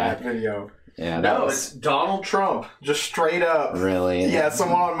username in that video. Yeah, No, it's Donald Trump. Just straight up. Really? Yeah,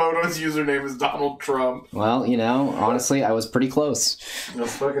 someone on Moto's username is Donald Trump. Well, you know, honestly, I was pretty close.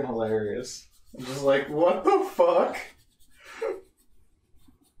 That's fucking hilarious. I'm just like, what the fuck?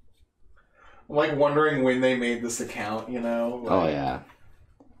 I'm like wondering when they made this account, you know? Like, Oh, yeah.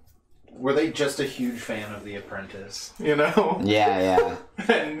 Were they just a huge fan of The Apprentice? You know? Yeah, yeah.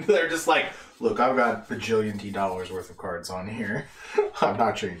 And they're just like, Look, I've got bajillion $T worth of cards on here. I'm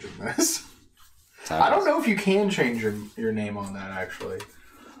not changing this. I don't know if you can change your name on that, actually.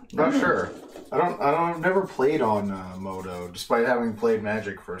 I'm not sure. I've never played on Moto, despite having played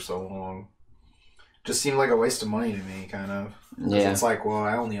Magic for so long. Just seemed like a waste of money to me, kind of. Yeah. It's like, well,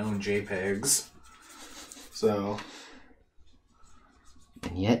 I only own JPEGs. So.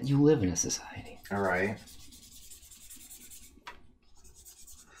 And yet you live in a society. Alright.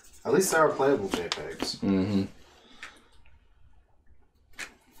 At least there are playable JPEGs. Mm-hmm. Is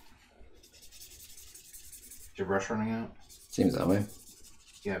your brush running out? Seems that way.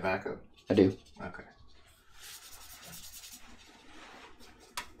 Yeah, backup. I do. Okay.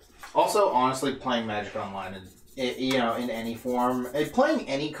 also, honestly, playing Magic Online, you know, in any form, playing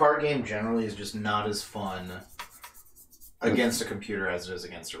any card game generally is just not as fun against a computer as it is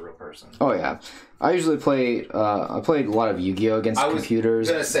against a real person. Oh, yeah. I usually play, I played a lot of Yu-Gi-Oh! Against computers.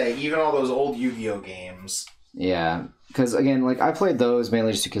 I was gonna say, even all those old Yu-Gi-Oh! Games. Yeah. Because, again, like, I played those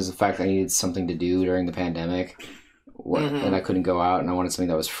mainly just because of the fact that I needed something to do during the pandemic. And I couldn't go out, and I wanted something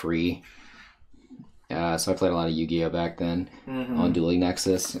that was free. So I played a lot of Yu-Gi-Oh! Back then on Dueling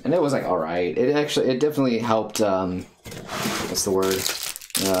Nexus. And it was, like, alright. It definitely helped, what's the word?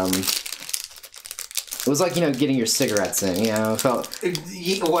 It was like, you know, getting your cigarettes in, you know, it felt...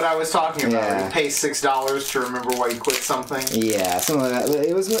 What I was talking about, Yeah. you pay $6 to remember why you quit something. Yeah, something like that.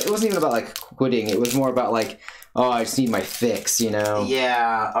 It wasn't even about, like, quitting. It was more about, like, oh, I just need my fix, you know?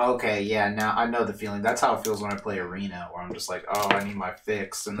 Yeah, okay, yeah, now I know the feeling. That's how it feels when I play Arena, where I'm just like, oh, I need my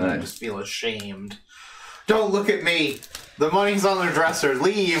fix, and then I just feel ashamed. Don't look at me! The money's on the dresser,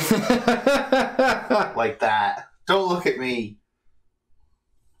 leave! Like that. Don't look at me!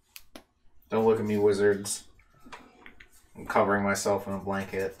 Don't look at me, wizards. I'm covering myself in a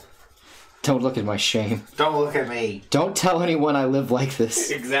blanket. Don't look at my shame. Don't look at me! Don't tell anyone I live like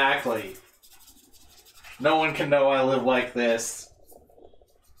this. Exactly. No one can know I live like this.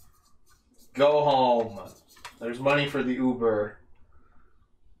 Go home. There's money for the Uber.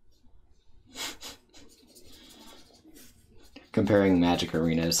 Comparing Magic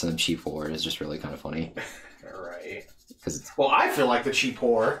Arena to some cheap whore is just really kind of funny. Right. Because Well, I feel like the cheap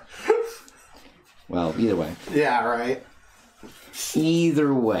whore. well, either way. Yeah, right.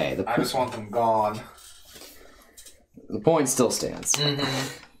 Either way, I just want them gone. the point still stands.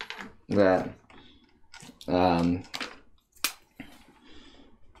 That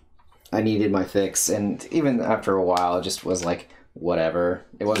I needed my fix, and even after a while, it just was like whatever.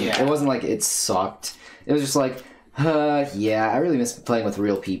 It wasn't. Yeah. It wasn't like it sucked. It was just like, yeah, I really miss playing with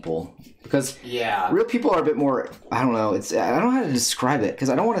real people because Yeah. real people are a bit more. I don't know. I don't know how to describe it because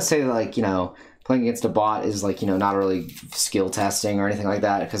I don't want to say like, you know, playing against a bot is like, you know, not really skill testing or anything like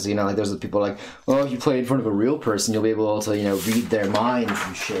that because, you know, like there's the people like, oh, if you play in front of a real person, you'll be able to, you know, read their minds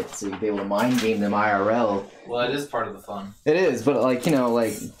and shit, so you'll be able to mind game them IRL. Well, it is part of the fun. It is, but like, you know,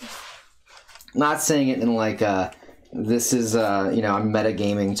 like not saying it in like this is you know, I'm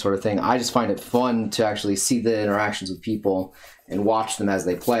metagaming sort of thing. I just find it fun to actually see the interactions with people and watch them as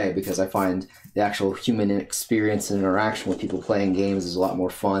they play because I find the actual human experience and interaction with people playing games is a lot more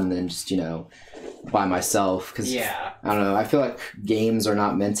fun than just, you know, by myself. Because Yeah. I don't know, I feel like games are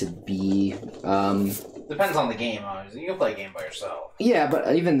not meant to be Depends on the game, obviously. You can play a game by yourself. Yeah,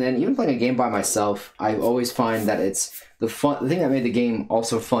 but even then, even playing a game by myself, I always find that it's the fun. The thing that made the game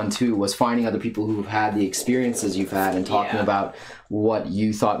also fun too was finding other people who've had the experiences you've had and talking about what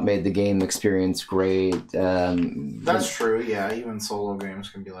you thought made the game experience great. That's true. Yeah, even solo games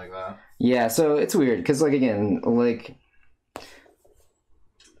can be like that. Yeah, so it's weird because, like, again, like,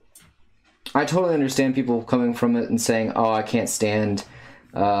 I totally understand people coming from it and saying, "Oh, I can't stand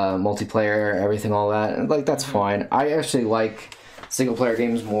multiplayer, everything, all that." And, like, that's fine. I actually like single player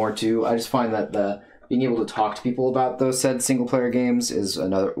games more too. I just find that being able to talk to people about those said single player games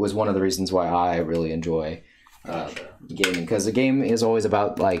was one of the reasons why I really enjoy gaming, because the game is always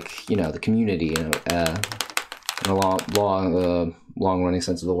about, like, you know, the community, in a long running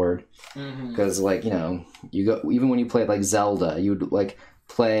sense of the word. Because like, you know, you go, even when you played like Zelda, you'd like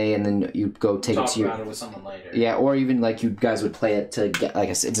play and then you'd go take it to Talk about it with someone later. Yeah, or even like you guys would play it to get like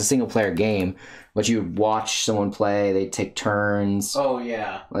it's a single player game, but you would watch someone play. They'd take turns. Oh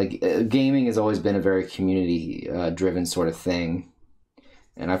yeah. Like gaming has always been a very community driven sort of thing,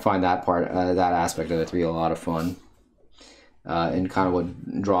 and I find that that aspect of it to be a lot of fun, and kind of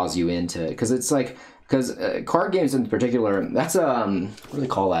what draws you into it, because it's like. Because card games in particular, that's what do they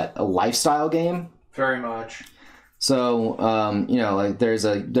call that? A lifestyle game? Very much. So, you know, like there's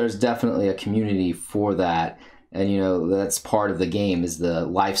definitely a community for that. And, you know, that's part of the game is the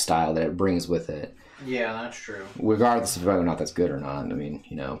lifestyle that it brings with it. Yeah, that's true. Regardless of whether or not that's good or not. I mean,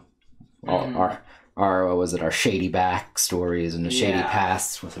 you know, our what was it, our shady back stories and the shady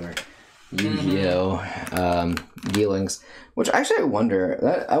pasts with our Yu-Gi-Oh! Dealings. Which actually I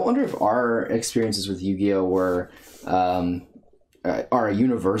wonder if our experiences with Yu-Gi-Oh! Are a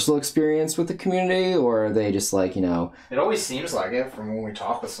universal experience with the community, or are they just like, you know... It always seems like it from when we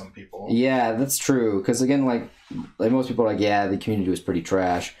talk with some people. Yeah, that's true. Because again, like most people are like, yeah, the community was pretty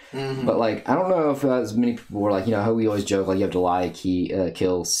trash. But like, I don't know if as many people were like, you know, how we always joke, like you have to lie,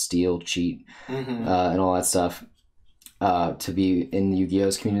 kill, steal, cheat, and all that stuff. To be in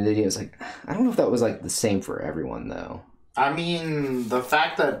Yu-Gi-Oh's community, it was like, I don't know if that was like the same for everyone though. I mean, the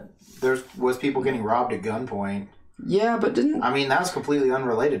fact that there was people getting robbed at gunpoint. Yeah, but I mean, that was completely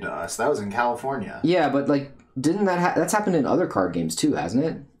unrelated to us. That was in California. Yeah, but like, didn't that's happened in other card games too, hasn't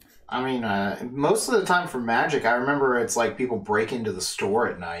it? I mean, most of the time for Magic, I remember it's like people break into the store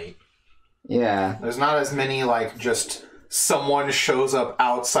at night. Yeah. There's not as many like just someone shows up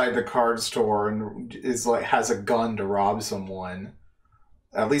outside the card store and is like has a gun to rob someone.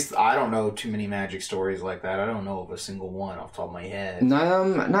 At least I don't know too many Magic stories like that. I don't know of a single one off the top of my head.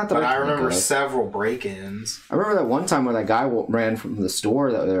 Not that. But I remember several break-ins. I remember that one time where that guy ran from the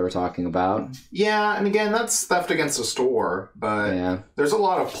store that they were talking about. Yeah, and again, that's theft against the store. But there's a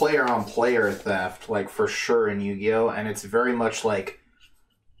lot of player-on-player theft, like for sure in Yu-Gi-Oh! And it's very much like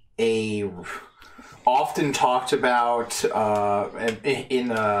a often talked about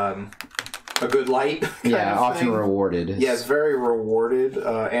in a good light. Yeah, often thing. Rewarded. Yeah, it's very rewarded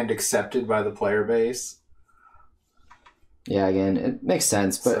and accepted by the player base. Yeah, again, it makes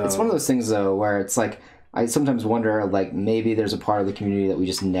sense, but it's one of those things though where it's like I sometimes wonder, like maybe there's a part of the community that we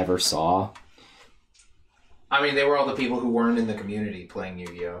just never saw. I mean, they were all the people who weren't in the community playing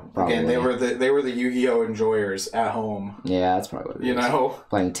Yu-Gi-Oh! Probably. Again, they were the Yu-Gi-Oh! Enjoyers at home. Yeah, that's probably what it is. You know?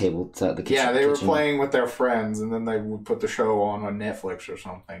 Playing the kitchen. Yeah, they were playing with their friends, and then they would put the show on Netflix or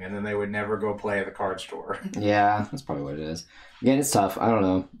something, and then they would never go play at the card store. Yeah, that's probably what it is. Again, it's tough. I don't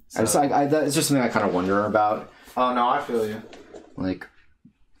know. So, it's just something I kind of wonder about. Oh, no, I feel you. Like,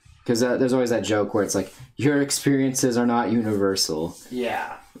 because there's always that joke where it's like, your experiences are not universal.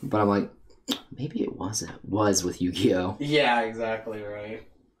 Yeah. But I'm like, maybe it was with Yu-Gi-Oh! Yeah, exactly right.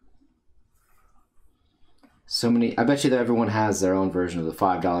 So many. I bet you that everyone has their own version of the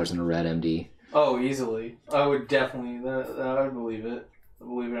 $5 in a red MD. Oh, easily. I would definitely. I would believe it. I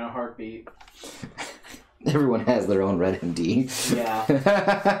believe it in a heartbeat. Everyone has their own red MD. Yeah.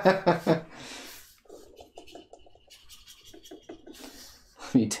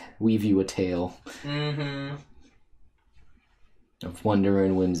 Let me weave you a tale. Of wonder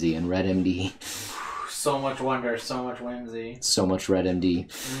and whimsy and red MD. So much wonder, so much whimsy. So much red MD.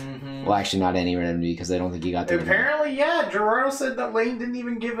 Well, actually, not any red MD because I don't think he got the. Apparently, yeah. Gerardo said that Lane didn't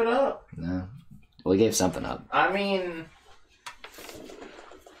even give it up. No. Well, he gave something up. I mean.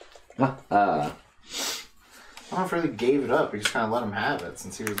 I don't know if he really gave it up. He just kind of let him have it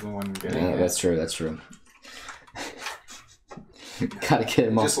since he was the one getting it. That's true. That's true. Gotta get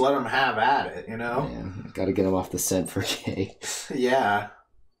him off. Just let him have at it, you know? Yeah, gotta get him off the scent for K. Yeah.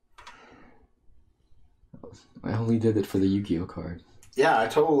 I only did it for the Yu-Gi-Oh! Card. Yeah, I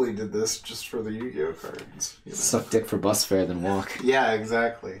totally did this just for the Yu-Gi-Oh! Cards. You know? Suck dick for bus fare, then walk. Yeah,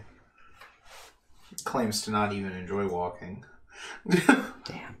 exactly. Claims to not even enjoy walking.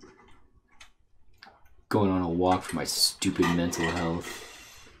 Damn. Going on a walk for my stupid mental health.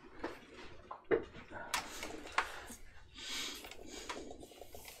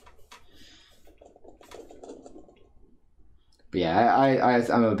 But yeah,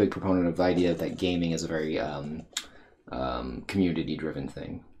 I'm a big proponent of the idea that gaming is a very community-driven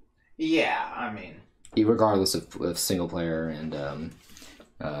thing. Yeah, I mean, Regardless of single player and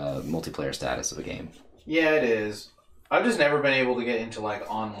multiplayer status of a game. yeah, it is. I've just never been able to get into like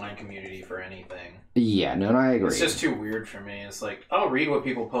online community for anything. Yeah, no, I agree. It's just too weird for me. It's like I'll read what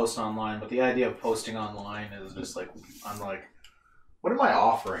people post online, but the idea of posting online is just like I'm like, what am I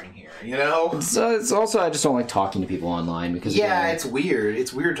offering here? You know? So it's also I just don't like talking to people online because It's weird.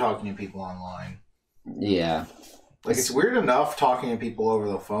 It's weird talking to people online. Yeah. Like it's weird enough talking to people over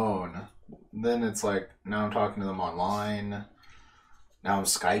the phone. Then it's like now I'm talking to them online. Now I'm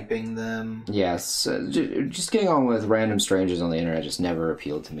Skyping them. Yes, just getting on with random strangers on the internet just never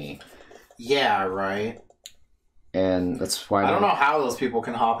appealed to me. Yeah, right. And that's why I don't know how those people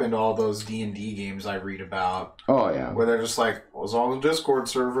can hop into all those D&D games I read about. Oh yeah. Where they're just like, was on the Discord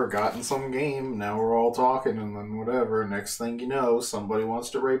server, got in some game, now we're all talking, and then whatever. Next thing you know, somebody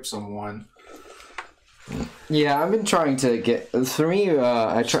wants to rape someone. Yeah, I've been trying to get. For me,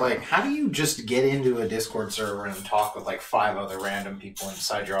 I try. Like, how do you just get into a Discord server and talk with like 5 other random people and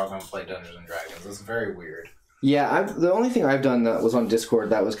decide you're all going to play Dungeons and Dragons? It's very weird. Yeah, the only thing I've done that was on Discord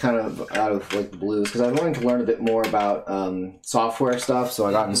that was kind of out of like the blues because I wanted to learn a bit more about software stuff, so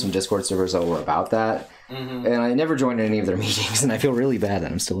I got into some Discord servers that were about that, and I never joined any of their meetings, and I feel really bad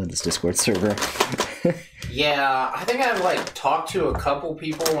that I'm still in this Discord server. Yeah, I think I've like talked to a couple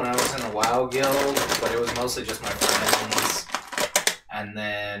people when I was in the WoW guild, but it was mostly just my friends. And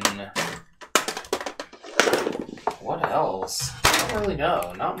then what else? I don't really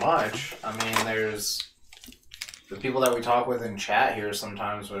know. Not much. I mean, there's the people that we talk with in chat here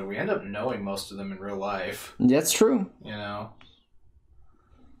sometimes, but we end up knowing most of them in real life. That's true. You know?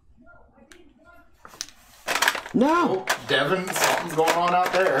 No! Oh, Devin, something's going on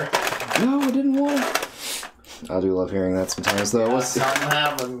out there. No, I didn't want to. I do love hearing that sometimes, though. Yeah, something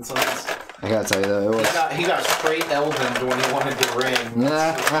happened. I gotta tell you, though, it was... He got straight Elven when he wanted to ring.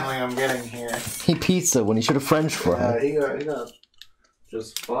 That's the feeling I'm getting here. He pizza when he should have French fry. Yeah, he got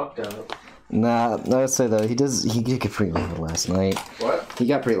just fucked up. Nah, I would say though, he get pretty loud last night. What? He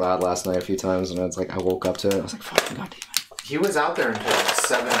got pretty loud last night a few times, and it's like, I woke up to it, I was like, fucking goddamn it. He was out there until like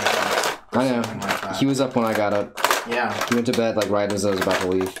 7 o'clock. I know. Like that. He was up when I got up. Yeah. He went to bed like right as I was about to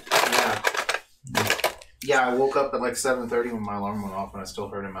leave. Yeah. Yeah, I woke up at like 7:30 when my alarm went off, and I still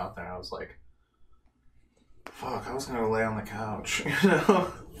heard him out there. I was like, fuck, I was gonna lay on the couch, you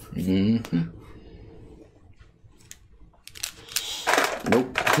know? Mm-hmm.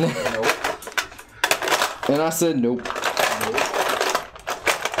 Nope. Nope. And I said nope. Nope.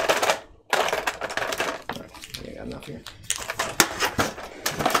 Alright, I got enough here.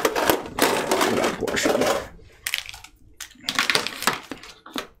 We got a portion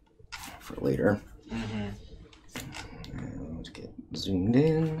for later. Let's get zoomed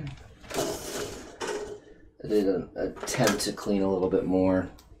in. I did an attempt to clean a little bit more.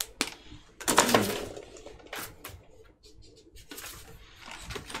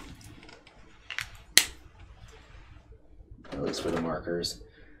 At least for the markers.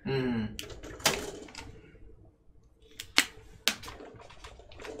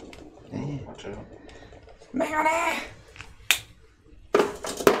 Watch out. Megaera!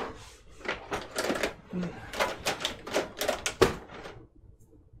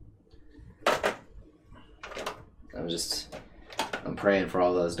 I'm praying for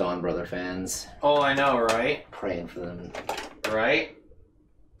all those Dawn Brother fans. Oh, I know, right? Praying for them. Right?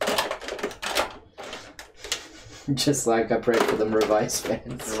 Just like I prayed for them Revise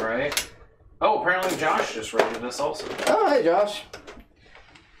fans. Right? Oh, apparently Josh just rated us also. Oh, hey Josh.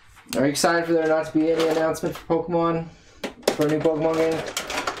 Are you excited for there not to be any announcement for Pokemon? For a new Pokemon game?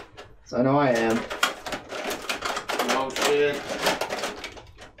 So I know I am. Oh shit.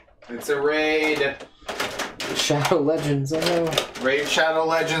 It's a raid. Shadow Legends, I know. Raid Shadow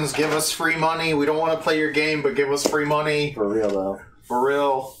Legends, give us free money. We don't want to play your game, but give us free money. For real though. For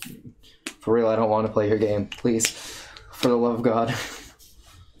real. For real, I don't want to play your game. Please. For the love of God.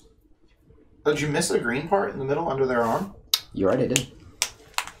 Oh, did you miss the green part in the middle under their arm? You're right, I did.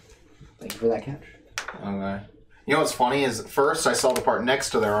 Thank you for that catch. Okay. You know what's funny is at first I saw the part next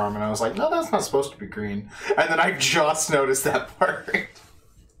to their arm and I was like, no, that's not supposed to be green. And then I just noticed that part.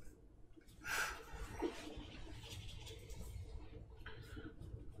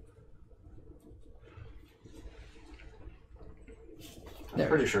 I'm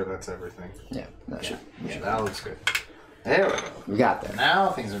pretty sure that's everything. Yeah, that should. Yeah, that looks good. There we go. We got there. Now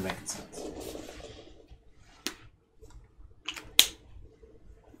things are making sense.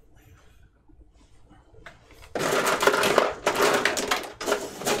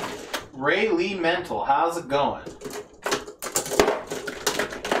 Ray Lee Mental, how's it going?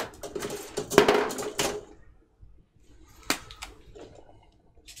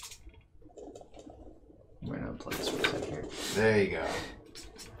 We're gonna plug this for a second here. There you go.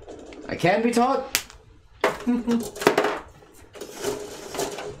 I can be taught.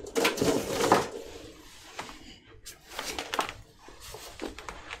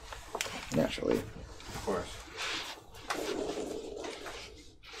 Naturally. Of course.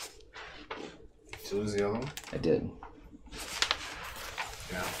 Did you lose the other one? I did.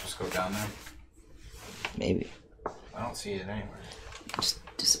 Yeah, just go down there. Maybe. I don't see it anywhere. Just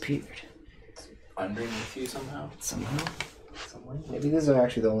disappeared. Underneath you somehow? Somehow? Some way? Maybe these are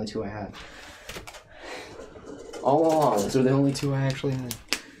actually the only two I had. All along, those are the only two I actually had.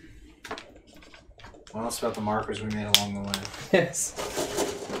 What else about the markers we made along the way? Yes.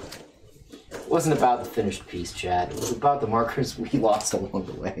 It wasn't about the finished piece, Chad. It was about the markers we lost along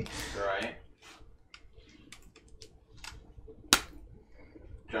the way. Right.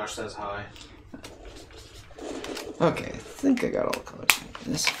 Josh says hi. Okay, I think I got all the colors for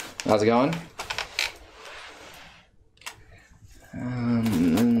this. How's it going?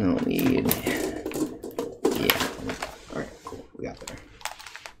 No need. Yeah. Alright, cool. We got there.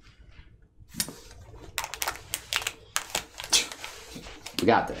 We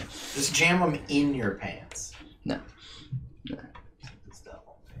got there. Just jam them in your pants. No. No. This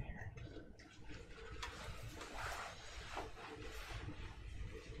double here.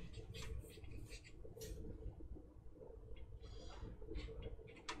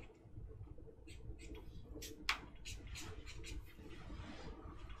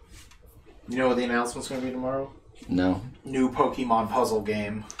 You know what the announcement's going to be tomorrow? No. New Pokemon puzzle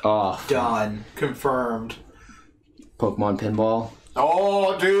game. Oh. Done. Confirmed. Pokemon Pinball.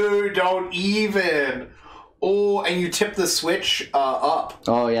 Oh, dude, don't even. Oh, and you tip the switch up.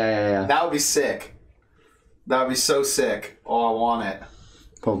 Oh, yeah. That would be sick. That would be so sick. Oh, I want it.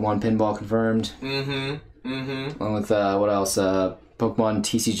 Pokemon Pinball confirmed. Along with, what else? Pokemon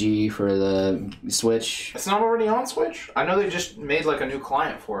TCG for the Switch. It's not already on Switch? I know they just made like a new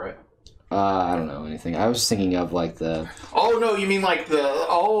client for it. I don't know anything. I was just thinking of like the... Oh, no, you mean like the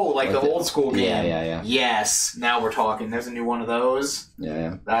old school game. Yeah. Yes, now we're talking. There's a new one of those.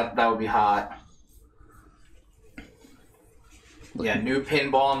 Yeah. That would be hot. Yeah, new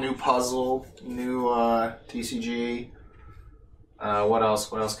pinball, new puzzle, new TCG. What else?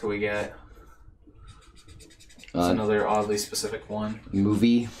 What else could we get? That's another oddly specific one.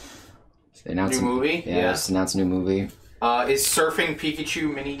 Movie. They announced New movie? Yeah, Yeah. just announced a new movie. Is Surfing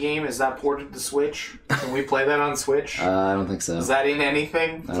Pikachu minigame, is that ported to Switch? Can we play that on Switch? I don't think so. Is that in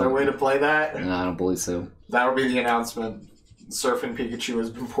anything? Is there a way to play that? No, I don't believe so. That would be the announcement. Surfing Pikachu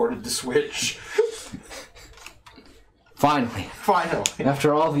has been ported to Switch. Finally. Finally.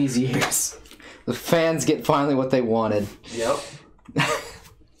 After all these years, the fans get finally what they wanted. Yep.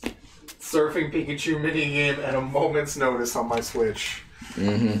 Surfing Pikachu minigame at a moment's notice on my Switch.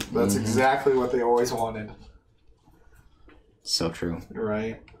 That's exactly what they always wanted. So true.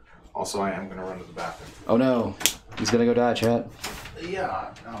 Right. Also, I am going to run to the bathroom. Oh no. He's gonna go die, chat.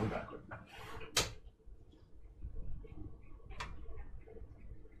 Yeah, I'll be back.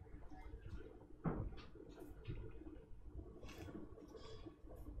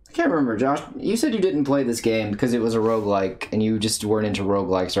 I can't remember, Josh. You said you didn't play this game because it was a roguelike and you just weren't into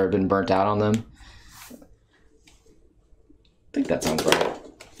roguelikes or had been burnt out on them. I think that sounds right.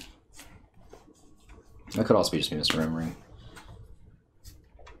 I could also be just misremembering.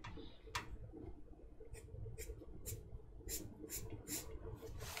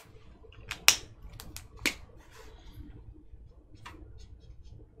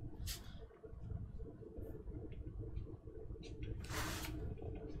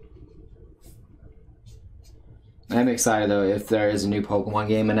 I'm excited though. If there is a new Pokemon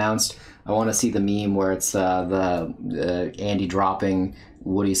game announced, I want to see the meme where it's the Andy dropping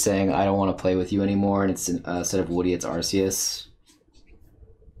Woody saying, "I don't want to play with you anymore," and it's instead of Woody, it's Arceus.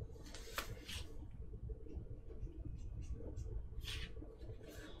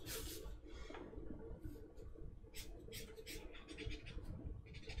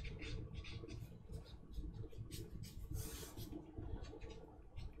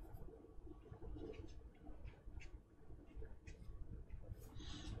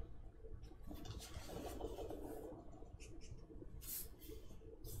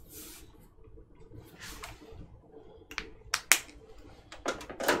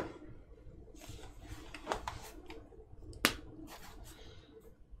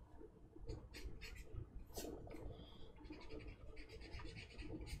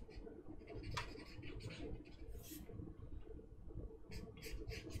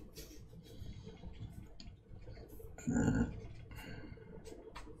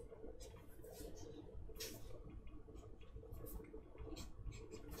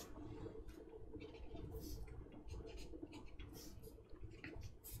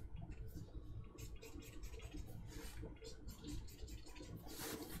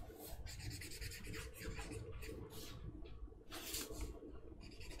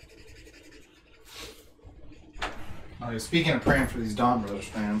 Speaking of praying for these Don Brothers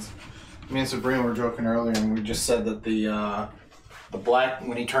fans, me and Sabrina were joking earlier, and we just said that the black,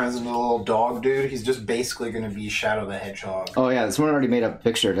 when he turns into a little dog dude, he's just basically going to be Shadow the Hedgehog. Oh yeah, someone already made a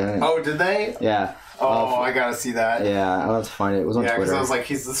picture, didn't it? Oh, did they? Yeah. Oh, I gotta see that. Yeah, I'll have to find it. It was on Yeah, because Twitter. I was like,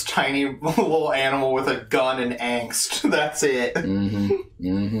 he's this tiny little animal with a gun and angst. That's it.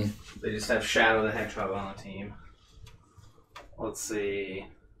 They just have Shadow the Hedgehog on the team. Let's see.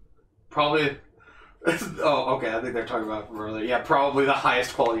 Probably. Oh, okay. I think they're talking about from earlier. Yeah, probably the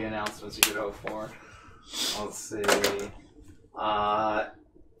highest quality announcements you could hope for. Let's see.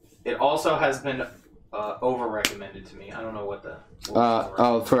 It also has been over-recommended to me. I don't know what the...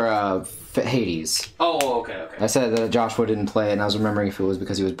 for Hades. Oh, okay. I said that Joshua didn't play it, and I was remembering if it was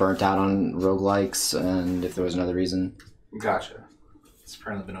because he was burnt out on roguelikes, and if there was another reason. Gotcha. It's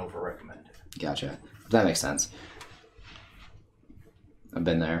apparently been over-recommended. Gotcha. That makes sense. I've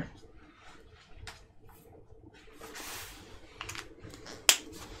been there.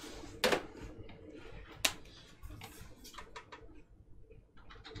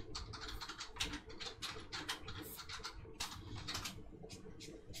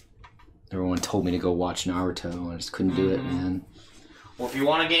 Everyone told me to go watch Naruto. I just couldn't do it, man. Well, if you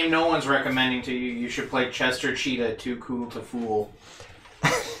want a game no one's recommending to you, you should play Chester Cheetah, Too Cool to Fool.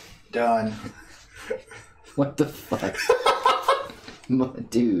 Done. What the fuck?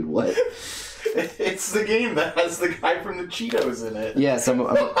 Dude, what? It's the game that has the guy from the Cheetos in it. Yes,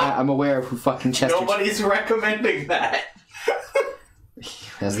 I'm aware of who fucking Chester... Nobody's recommending that.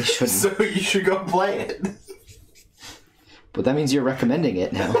 As they shouldn't. So you should go play it. But that means you're recommending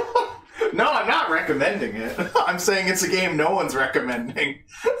it now. No, I'm not recommending it. I'm saying it's a game no one's recommending.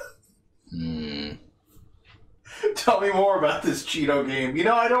 Tell me more about this Cheeto game. You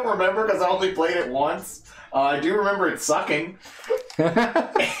know, I don't remember because I only played it once. I do remember it sucking.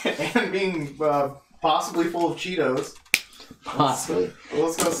 And being possibly full of Cheetos. Possibly.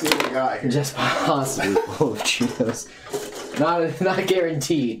 Let's go see what we got here. Just possibly full of Cheetos. Not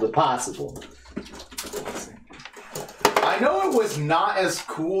guaranteed, but possible. I know it was not as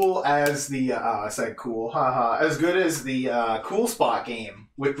cool as the, I said cool, haha, as good as the Cool Spot game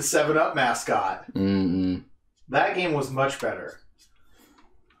with the 7-Up mascot. That game was much better.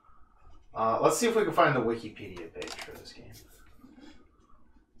 Let's see if we can find the Wikipedia page for this game.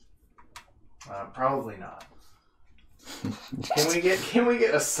 Probably not. Can we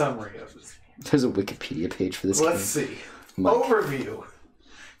get a summary of this game? There's a Wikipedia page for this game. Let's see. Overview.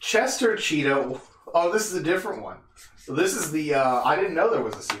 Chester Cheetah. Oh, this is a different one. So this is the, I didn't know there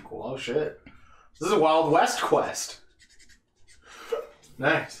was a sequel. Oh, shit. This is a Wild West quest.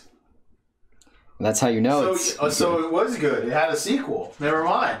 Nice. That's how you know so it was good. It had a sequel. Never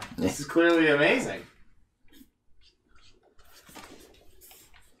mind. This is clearly amazing.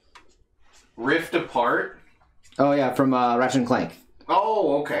 Rift Apart? Oh, yeah, from Ratchet and Clank.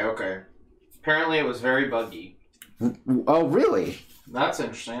 Oh, okay. Apparently it was very buggy. Oh, really? That's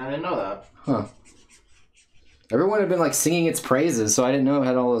interesting. I didn't know that. Huh. Everyone had been, like, singing its praises, so I didn't know it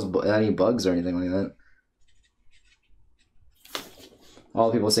had all those any bugs or anything like that. All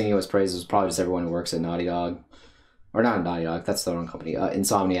the people singing its praises was probably just everyone who works at Naughty Dog. Or not Naughty Dog, that's their own company.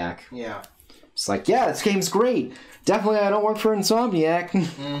 Insomniac. Yeah. It's like, yeah, this game's great. Definitely I don't work for Insomniac.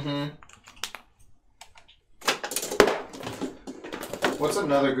 What's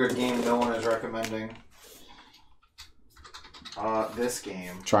another good game no one is recommending? This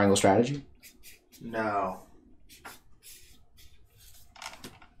game. Triangle Strategy? No.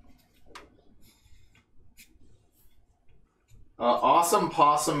 Awesome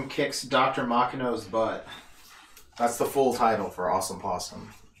Possum Kicks Dr. Makino's Butt. That's the full title for Awesome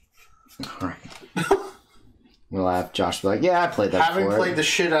Possum. Alright. We'll have Josh be like, yeah, I played that Having played the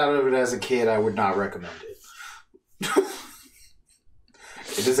shit out of it as a kid, I would not recommend it.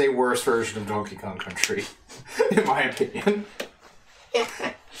 It is a worse version of Donkey Kong Country, in my opinion.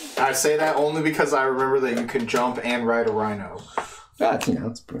 I say that only because I remember that you can jump and ride a rhino. That's,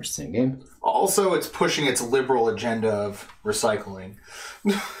 it's pretty much the same game. Also, it's pushing its liberal agenda of recycling.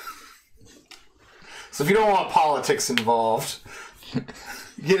 So if you don't want politics involved,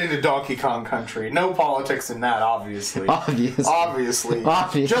 get into Donkey Kong Country. No politics in that, obviously. Obviously.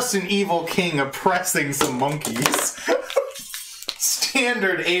 Just an evil king oppressing some monkeys.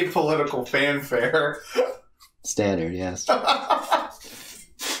 Standard apolitical fanfare. Standard, yes.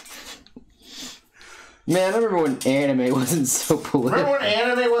 Man, I remember when anime wasn't so political. Remember when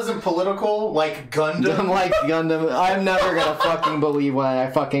anime wasn't political? Like Gundam? I'm like Gundam. I'm never gonna fucking believe when I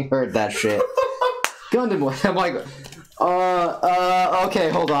fucking heard that shit. Gundam. I'm like, okay,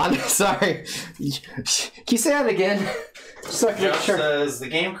 hold on. Sorry. Can you say that again? Just so I can make Josh sure. says the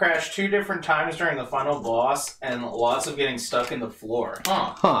game crashed 2 different times during the final boss, and lots of getting stuck in the floor.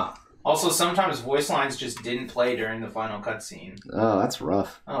 Huh. Also, sometimes voice lines just didn't play during the final cutscene. Oh, that's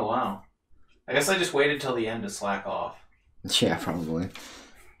rough. Oh wow. I guess I just waited till the end to slack off. Yeah, probably.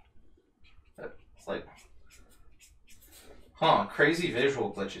 It's like, crazy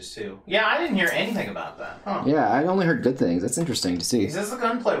visual glitches too. Yeah, I didn't hear anything about that. Huh. Yeah, I only heard good things. That's interesting to see. He says the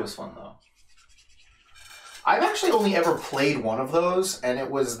gunplay was fun though. I've actually only ever played one of those, and it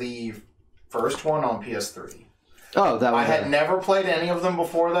was the first one on PS3. Oh, that was. I had never played any of them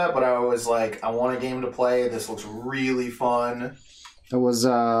before that, but I was like, I want a game to play. This looks really fun. It was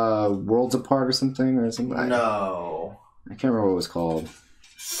Worlds Apart or something No. I can't remember what it was called.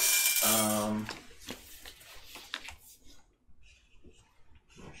 I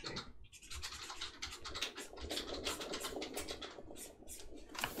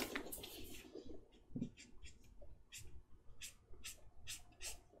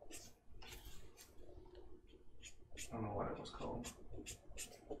don't know what it was called.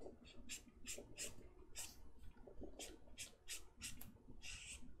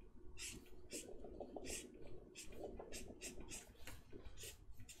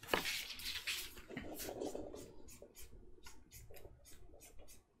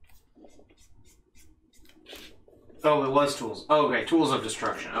 Oh, it was Tools. Oh, okay, Tools of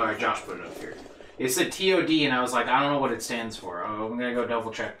Destruction. All right, Josh put it up here. It said TOD, and I was like, I don't know what it stands for. Oh, I'm gonna go double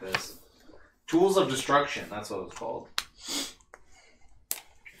check this. Tools of Destruction. That's what it's called.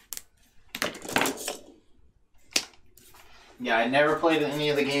 Yeah, I never played any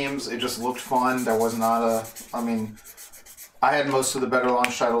of the games. It just looked fun. There was not a... I mean, I had most of the better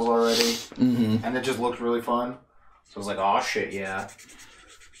launch titles already, and it just looked really fun. So I was like, oh shit, yeah.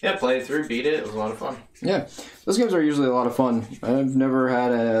 Yeah, played it through, beat it. It was a lot of fun. Yeah, those games are usually a lot of fun. I've never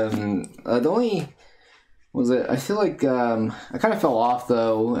had the only was it. I feel like I kind of fell off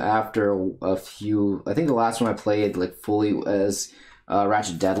though after a few. I think the last one I played like fully was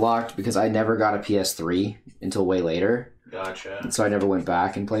Ratchet Deadlocked because I never got a PS3 until way later. Gotcha. And so I never went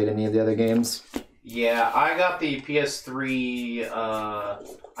back and played any of the other games. Yeah, I got the PS3.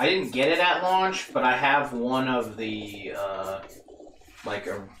 I didn't get it at launch, but I have one of the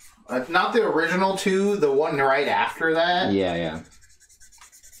not the original two, the one right after that. Yeah.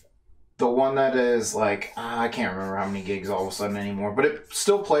 The one that is like, I can't remember how many gigs all of a sudden anymore, but it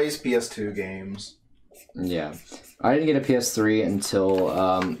still plays PS2 games. Yeah. I didn't get a PS3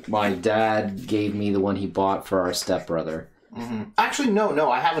 until my dad gave me the one he bought for our stepbrother. Mm-hmm. Actually,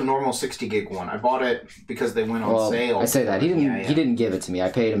 no. I have a normal 60 gig one. I bought it because they went on sale. I say that he didn't. He didn't give it to me. I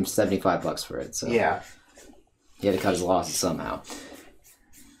paid him $75 for it. So yeah, he had to cut his losses somehow.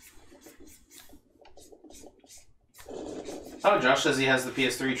 Oh, Josh says he has the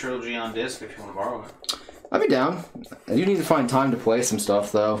PS3 trilogy on disc if you want to borrow it. I'd be down. I do need to find time to play some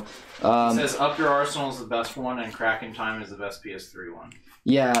stuff though. It says Up Your Arsenal is the best one, and Cracking Time is the best PS3 one.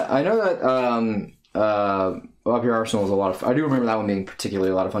 Yeah, I know that Up Your Arsenal is a lot of fun. I do remember that one being particularly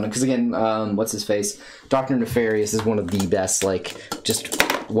a lot of fun. Because again, what's his face? Dr. Nefarious is one of the best, like,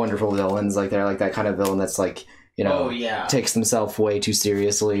 just wonderful villains. Like, they're like that kind of villain that's like, you know, takes themselves way too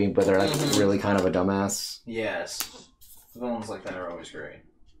seriously, but they're like really kind of a dumbass. Yes. Villains like that are always great.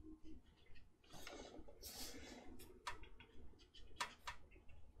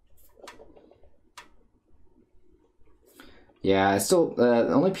 Yeah, I still the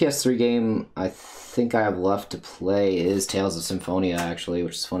only PS3 game I think I have left to play is Tales of Symphonia, actually,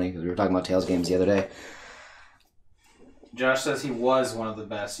 which is funny because we were talking about Tales games the other day. Josh says he was one of the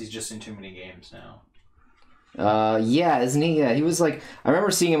best. He's just in too many games now. Yeah, isn't he? Yeah, he was like, I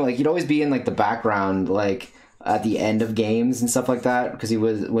remember seeing him like he'd always be in like the background, like at the end of games and stuff like that, because he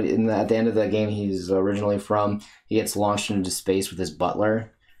was at the end of the game he's originally from. He gets launched into space with his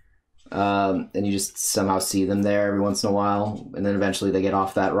butler. And you just somehow see them there every once in a while, and then eventually they get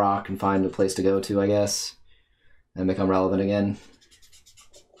off that rock and find a place to go to, I guess, and become relevant again.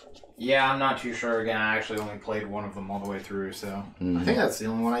 Yeah, I'm not too sure. Again, I actually only played one of them all the way through, so... I think that's the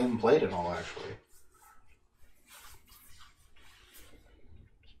only one I even played at all, actually.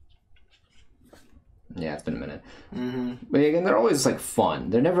 Yeah, it's been a minute. But again, they're always, like, fun.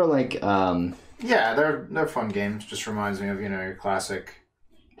 They're never, like, Yeah, they're fun games. Just reminds me of, your classic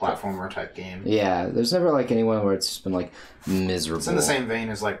platformer type game. Yeah, there's never like anyone where it's just been like miserable. It's in the same vein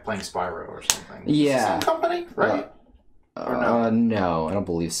as like playing Spyro or something. Yeah. It's the same company, right? Or no? No, I don't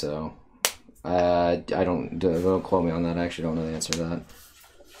believe so. Don't quote me on that. I actually don't know the answer to that.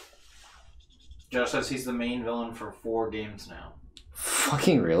 Josh says he's the main villain for 4 games now.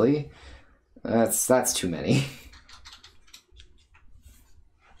 Fucking really? That's too many.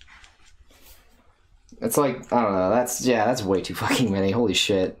 It's like, I don't know, that's way too fucking many. Holy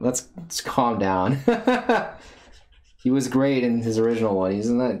shit. Let's calm down. He was great in his original one. I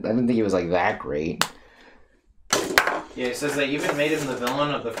didn't think he was like that great. Yeah, it says they even made him the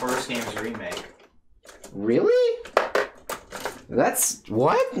villain of the first game's remake. Really? That's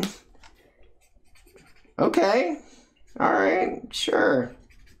what? Okay. Alright, sure.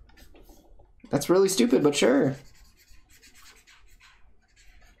 That's really stupid, but sure.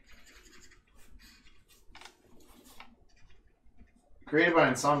 Created by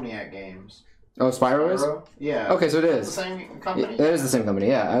Insomniac Games. Oh, Spyro is? Yeah. Okay, so it is. It's the same company? It is the same company,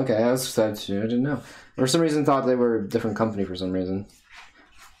 yeah. Okay, I didn't know. For some reason, thought they were a different company for some reason.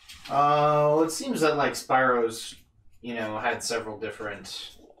 Well, it seems that like Spyro's, had several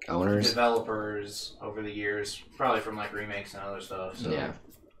different Owners? developers over the years, probably from like remakes and other stuff. So. Yeah.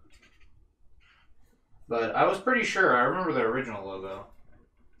 But I was pretty sure. I remember the original logo.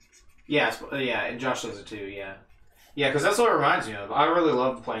 Yeah, and Josh does it too. Yeah, yeah, because that's what it reminds me of. I really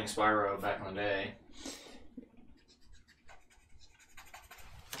loved playing Spyro back in the day.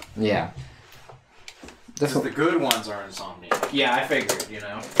 Yeah. Because the good ones are Insomniac. Yeah, I figured.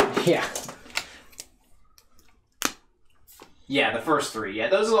 Yeah. Yeah, the first 3. Yeah,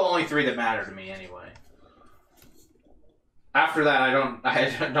 those are the only 3 that matter to me anyway. After that, I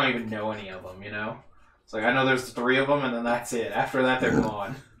don't even know any of them. It's like I know there's 3 of them, and then that's it. After that, they're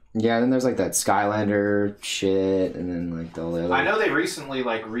gone. Yeah, then there's like that Skylander shit, and then like all the other. I know they recently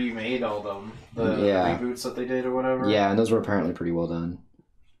like remade all them, the reboots that they did or whatever. Yeah, and those were apparently pretty well done.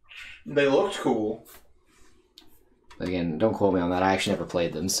 They looked cool. Again, don't quote me on that. I actually never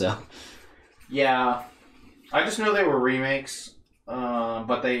played them, so. Yeah, I just know they were remakes,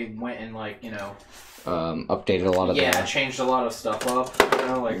 but they went and updated a lot of them. Changed a lot of stuff up.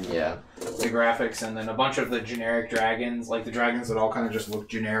 The graphics, and then a bunch of the generic dragons, like the dragons that all kind of just look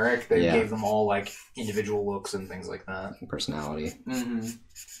generic. They gave them all like individual looks and things like that. Personality. Mm-hmm.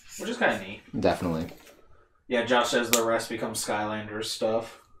 Which is kind of neat. Definitely. Yeah, Josh says the rest becomes Skylanders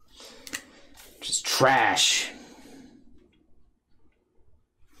stuff. Just trash.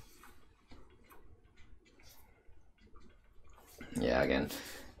 Yeah, again.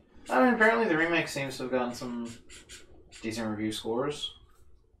 I mean, apparently the remake seems to have gotten some decent review scores.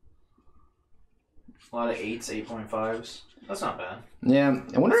 A lot of 8s, 8.5s. That's not bad. Yeah,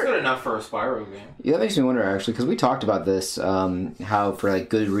 I wonder. That's good enough for a Spyro game. Yeah, that makes me wonder actually, because we talked about this. How for like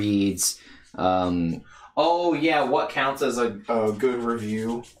Goodreads. Oh yeah, what counts as a good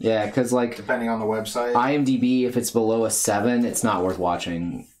review? Yeah, because like depending on the website, IMDb, if it's below a 7, it's not worth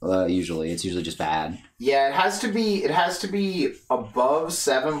watching. Usually, it's usually just bad. Yeah, it has to be. It has to be above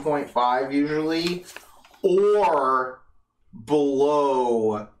 7.5 usually, or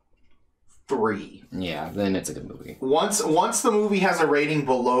below 3. Yeah, then it's a good movie. Once the movie has a rating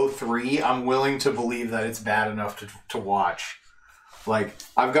below 3, I'm willing to believe that it's bad enough to watch. Like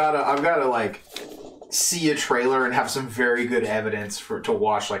I've gotta like see a trailer and have some very good evidence to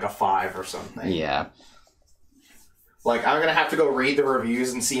watch like a 5 or something. Yeah. Like I'm gonna have to go read the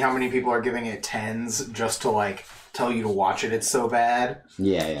reviews and see how many people are giving it 10s just to like tell you to watch it. It's so bad.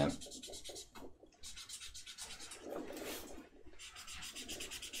 Yeah, yeah.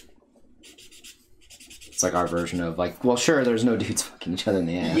 It's like our version of like, well, sure, there's no dudes fucking each other in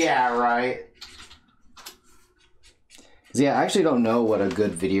the ass. Yeah, right. Yeah, I actually don't know what a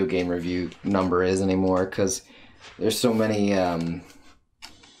good video game review number is anymore because there's so many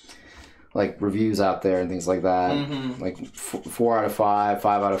like reviews out there and things like that. Mm-hmm. Like 4 out of 5,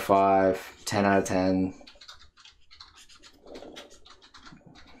 5 out of 5, 10 out of 10.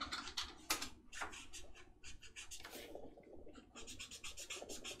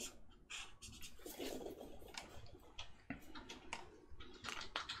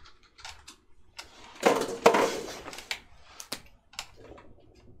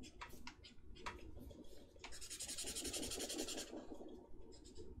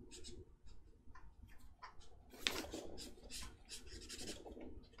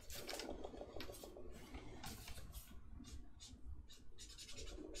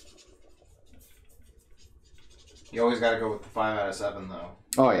 You always got to go with the 5 out of 7, though.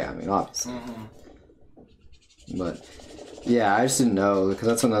 Oh yeah, I mean obviously. Mm-hmm. But yeah, I just didn't know because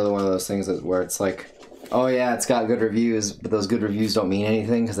that's another one of those things where it's like Oh yeah, it's got good reviews, but those good reviews don't mean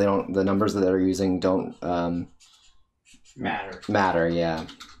anything because they don't. The numbers that they're using don't matter. Yeah.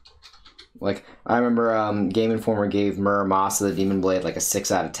 Like I remember, Game Informer gave Muramasa the Demon Blade like a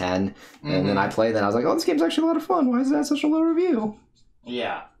 6 out of 10, and then I played that. And I was like, oh, this game's actually a lot of fun. Why is that such a low review?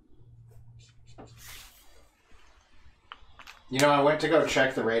 Yeah. You know, I went to go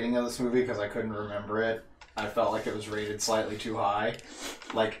check the rating of this movie because I couldn't remember it. I felt like it was rated slightly too high.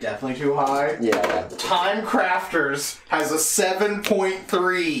 Like, definitely too high. Yeah. Time Crafters has a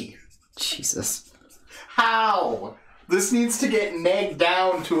 7.3. Jesus. How? This needs to get negged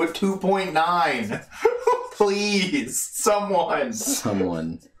down to a 2.9. Please,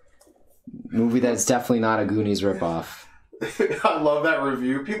 someone. Movie that's definitely not a Goonies ripoff. I love that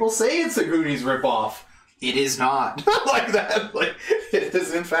review. People say it's a Goonies ripoff. It is not. Like that. Like, it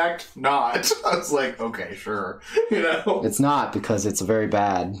is in fact not. I was like, okay, sure. You know? It's not because it's very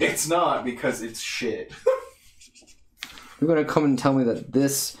bad. It's not because it's shit. You're gonna come and tell me that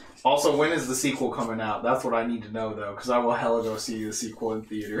this... Also, when is the sequel coming out? That's what I need to know, though, because I will hella go see the sequel in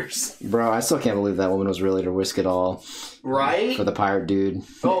theaters. Bro, I still can't believe that woman was willing to risk it all. Right? For the pirate dude.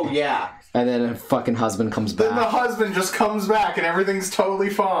 Oh, yeah. And then her fucking husband comes back. Then the husband just comes back and everything's totally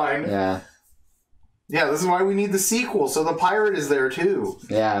fine. Yeah. Yeah, this is why we need the sequel, so the pirate is there, too.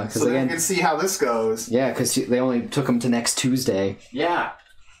 Yeah, because so they can see how this goes. Yeah, because they only took him to next Tuesday. Yeah.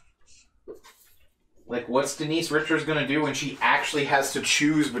 Like, what's Denise Richards gonna do when she actually has to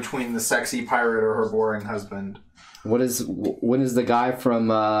Choose between the sexy pirate or her boring husband. When is the guy from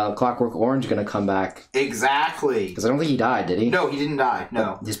Clockwork Orange gonna come back? Exactly. Because I don't think he died, did he? No, he didn't die.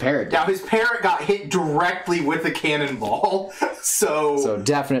 No. His parrot did. Now, his parrot got hit directly with a cannonball, So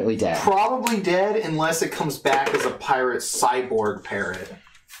definitely dead. Probably dead unless it comes back as a pirate cyborg parrot.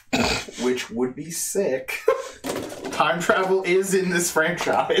 Which would be sick. Time travel is in this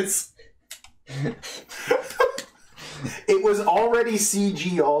franchise. It was already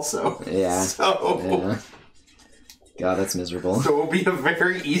CG also. Yeah. So... Yeah. God, that's miserable. So it'll be a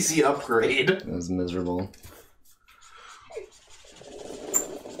very easy upgrade. That was miserable.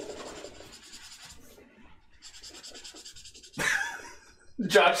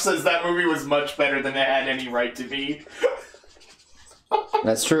 Josh says that movie was much better than it had any right to be.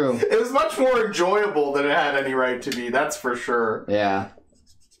 That's true. It was much more enjoyable than it had any right to be, that's for sure. Yeah.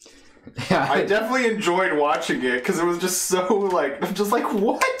 I definitely enjoyed watching it because it was just so like,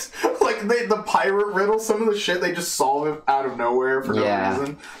 what? Like the pirate riddle, some of the shit they just solve it out of nowhere for no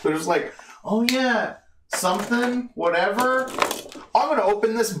reason. They're just like, oh yeah, something, whatever. I'm gonna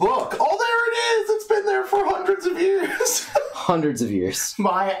open this book. Oh, there it is. It's been there for hundreds of years. Hundreds of years.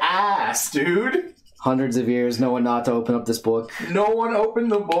 My ass, dude. Hundreds of years. No one not to open up this book. No one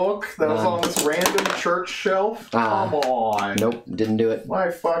opened the book that was on this random church shelf. Come on. Nope, didn't do it. My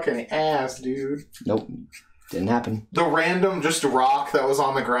fucking ass, dude. Nope, didn't happen. The random just rock that was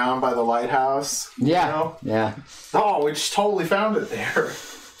on the ground by the lighthouse. Yeah, you know? yeah. Oh, we just totally found it there.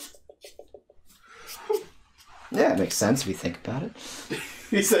 Yeah, it makes sense if you think about it.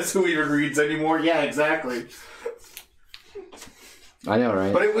 He says who even reads anymore. Yeah, exactly. I know,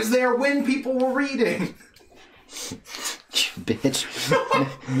 right? But it was there when people were reading. Bitch.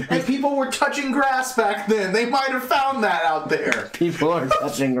 And people were touching grass back then. They might have found that out there. People are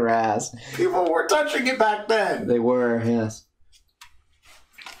touching grass. People were touching it back then. They were, yes.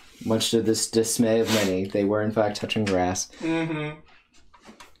 Much to this dismay of many, they were in fact touching grass. Mm-hmm.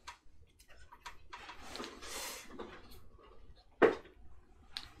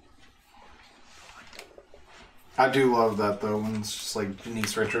 I do love that, though, when it's just like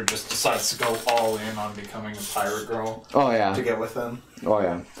Denise Richards just decides to go all in on becoming a pirate girl. Oh, yeah. To get with him. Oh,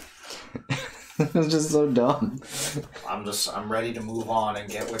 yeah. It was just so dumb. I'm ready to move on and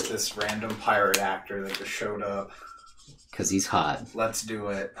get with this random pirate actor that just showed up. Because he's hot. Let's do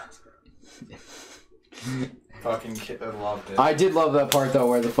it. Fucking kid, I loved it. I did love that part, though,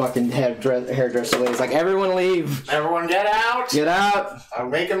 where the fucking hairdresser lady's like, everyone leave! Everyone get out! Get out!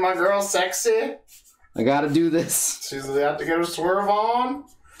 I'm making my girl sexy. I gotta do this. She's got to get her swerve on.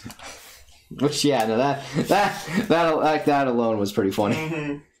 Which, yeah, no, that alone was pretty funny.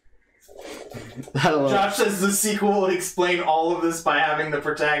 Mm-hmm. That alone. Josh says the sequel will explain all of this by having the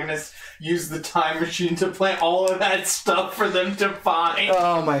protagonist use the time machine to plant all of that stuff for them to find.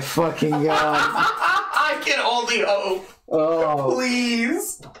 Oh my fucking god. I can only hope. Oh.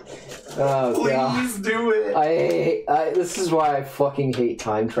 Please. Oh, Please do it. This is why I fucking hate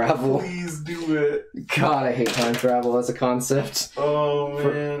time travel. Please do it. God, I hate time travel as a concept. Oh,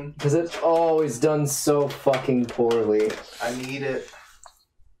 man. Because it's always done so fucking poorly. I need it.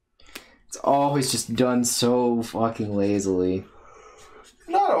 It's always just done so fucking lazily.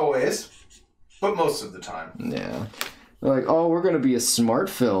 Not always. But most of the time. Yeah. They're like, oh, we're going to be a smart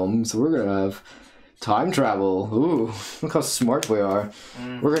film, so we're going to have time travel. Ooh, look how smart we are.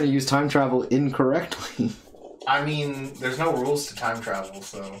 We're going to use time travel incorrectly. I mean, there's no rules to time travel,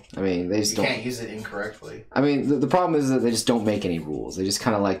 so... I mean, they just you don't... can't use it incorrectly. I mean, the problem is that they just don't make any rules. They just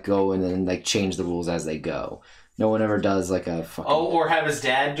kind of, like, go and then, like, change the rules as they go. No one ever does, like, a fucking... Oh, or have his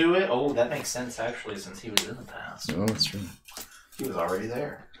dad do it? Oh, that makes sense, actually, since he was in the past. Oh, that's true. He was already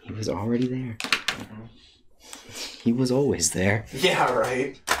there. He was already there. He was always there. Yeah,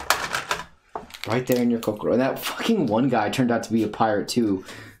 right. Right there in your cocoa. And that fucking one guy turned out to be a pirate, too.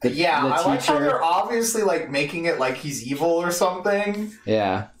 I like how they're obviously, like, making it like he's evil or something.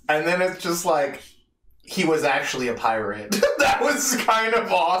 Yeah. And then it's just like, he was actually a pirate. That was kind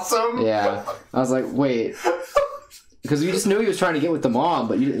of awesome. Yeah. I was like, wait. Because you just knew he was trying to get with the mom,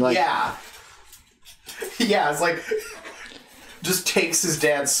 but you didn't, like... Yeah. Yeah, it's like... Just takes his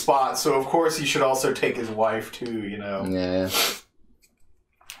dad's spot, so of course he should also take his wife, too, you know? Yeah.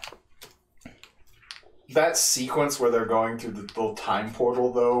 That sequence where they're going through the little time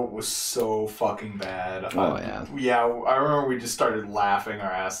portal, though, was so fucking bad. Oh, yeah. Yeah, I remember we just started laughing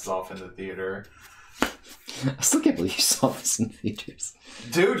our asses off in the theater. I still can't believe you saw this in theaters.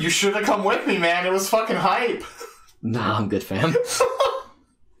 Dude, you should have come with me, man. It was fucking hype. Nah, I'm good, fam.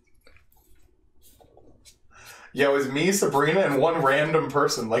 Yeah, it was me, Sabrina, and one random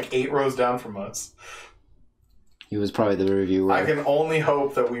person, like 8 rows down from us. He was probably the reviewer. I can only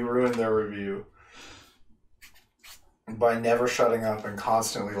hope that we ruined their review by never shutting up and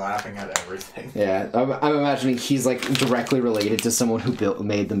constantly laughing at everything. Yeah, I'm imagining he's like directly related to someone who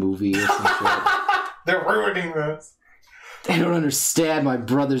made the movie or some shit. They're ruining this. They don't understand my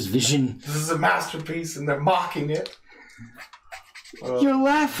brother's vision. This is a masterpiece and they're mocking it. You're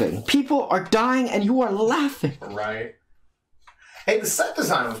laughing. People are dying and you are laughing. Right. Hey, the set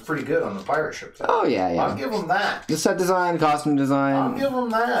design was pretty good on the pirate ship, though. Oh, yeah, yeah. I'll give them that. The set design, costume design. I'll give them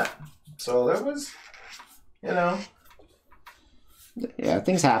that. So there was, you know... Yeah,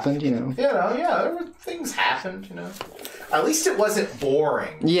 things happened, you know. Yeah, there were things happened, you know. At least it wasn't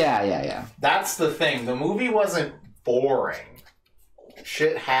boring. Yeah. That's the thing. The movie wasn't boring.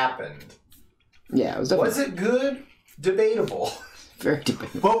 Shit happened. Yeah, it was definitely... Was it good? Debatable. Very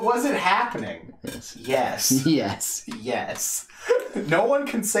debatable. But was it happening? Yes. Yes. Yes. Yes. No one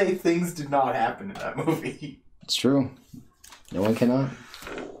can say things did not happen in that movie. It's true. No one cannot.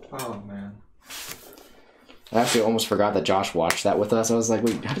 Oh, man. I actually almost forgot that Josh watched that with us. I was like,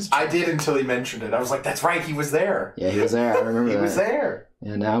 wait, how does... I did until he mentioned it. I was like, that's right, he was there. Yeah, he was there. I remember that. He was there.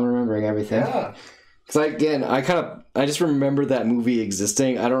 Yeah, now I'm remembering everything. Yeah. Because, again, I just remember that movie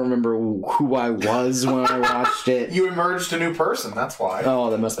existing. I don't remember who I was when I watched it. You emerged a new person, that's why. Oh,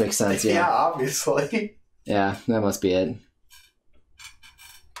 that must make sense, yeah. Yeah, obviously. Yeah, that must be it.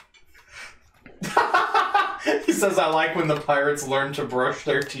 He says, I like when the pirates learn to brush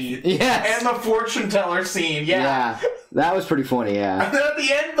their teeth. Yes. And the fortune teller scene, Yeah, that was pretty funny, yeah. And then at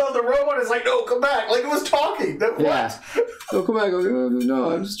the end, though, the robot is like, no, come back. Like, it was talking. What? Yeah. Oh, come back. Oh,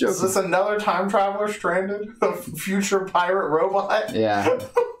 no, I'm just joking. Is this another time traveler stranded? A future pirate robot? Yeah.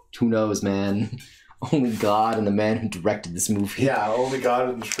 Who knows, man? Only God and the man who directed this movie. Yeah, only God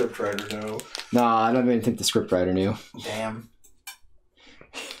and the scriptwriter know. Nah, I don't even think the scriptwriter knew. Damn.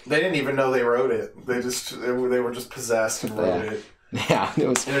 They didn't even know they wrote it. They were just possessed and wrote it. Yeah, it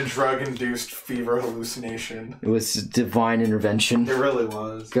was in a drug-induced fever hallucination. It was divine intervention. It really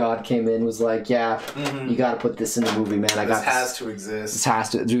was. God came in, was like, yeah, you got to put this in the movie, man. This has to exist. This has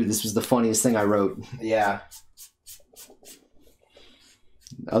to, dude. This was the funniest thing I wrote. Yeah.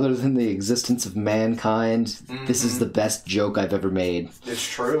 Other than the existence of mankind, this is the best joke I've ever made. It's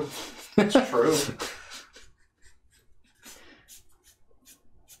true. It's true.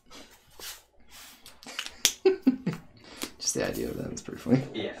 Just the idea of that is pretty funny.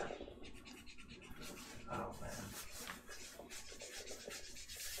 Yeah. Oh, man.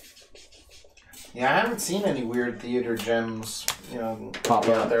 Yeah, I haven't seen any weird theater gems, pop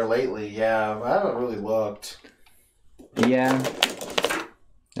out there lately. Yeah, I haven't really looked. Yeah.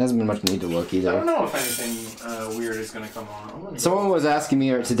 There hasn't been much need to look either. I don't know if anything weird is going to come on. Someone was asking me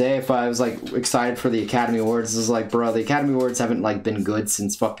today if I was like excited for the Academy Awards. I was like, bro, the Academy Awards haven't like been good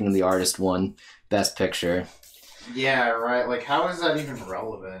since fucking The Artist won Best Picture. Yeah, right. Like, how is that even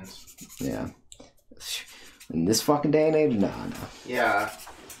relevant? Yeah. In this fucking day and age? No. Yeah.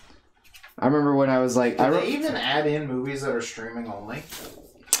 I remember when I was like... Do they even add in movies that are streaming only?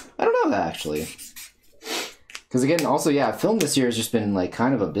 I don't know that, actually. Because, again, also, yeah, film this year has just been, like,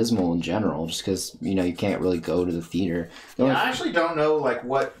 kind of abysmal in general, just because, you can't really go to the theater. I actually don't know, like,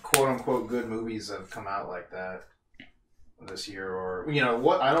 what quote-unquote good movies have come out like that. this year, or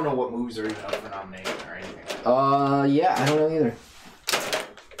what? I don't know what movies are even up for nomination or anything. Yeah, I don't know either.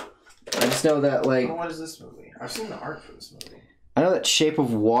 I just know that What is this movie? I've seen the art for this movie. I know that Shape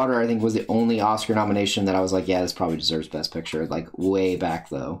of Water, I think, was the only Oscar nomination that I was like, yeah, this probably deserves Best Picture. Like way back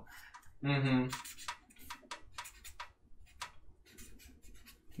though. Mm-hmm.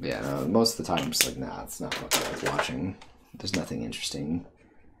 Yeah, no, most of the time I'm just like, nah, it's not what I was watching. There's nothing interesting.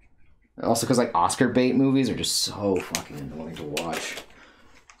 Also, because like Oscar bait movies are just so fucking annoying to watch.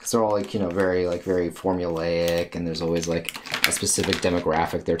 Because they're all very formulaic, and there's always like a specific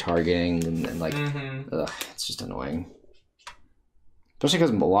demographic they're targeting, and like, it's just annoying. Especially because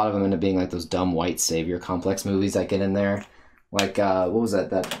a lot of them end up being like those dumb white savior complex movies that get in there. Like, what was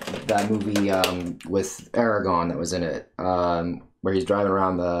that movie with Aragon that was in it, where he's driving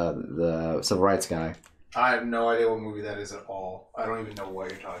around the civil rights guy. I have no idea what movie that is at all. I don't even know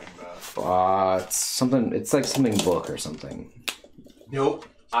what you're talking about. It's like something book or something. Nope.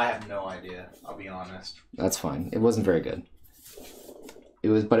 I have no idea. I'll be honest. That's fine. It wasn't very good.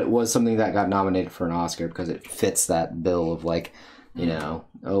 But it was something that got nominated for an Oscar because it fits that bill of like, oh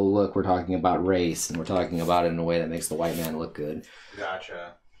look, we're talking about race and we're talking about it in a way that makes the white man look good.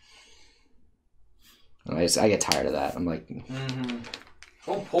 Gotcha. I get tired of that. I'm like,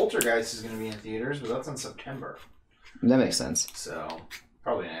 Well, Poltergeist is going to be in theaters, but that's in September. That makes sense. So,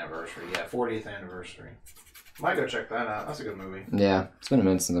 probably an anniversary. Yeah, 40th anniversary. Might go check that out. That's a good movie. Yeah, it's been a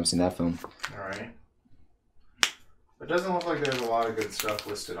minute since I've seen that film. Alright. It doesn't look like there's a lot of good stuff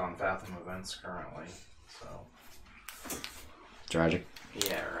listed on Fathom Events currently. So. Tragic.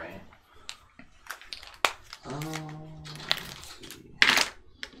 Yeah, right. Let's see.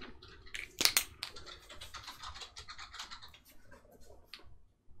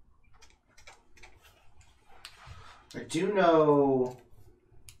 I do know.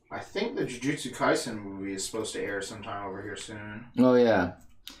 I think the Jujutsu Kaisen movie is supposed to air sometime over here soon. Oh yeah,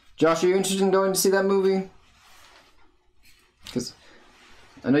 Josh, are you interested in going to see that movie? Because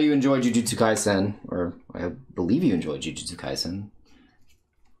I know you enjoyed Jujutsu Kaisen, or I believe you enjoyed Jujutsu Kaisen.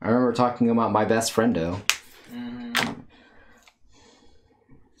 I remember talking about My Best Friendo.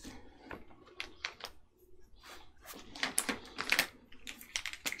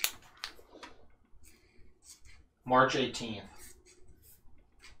 March 18th.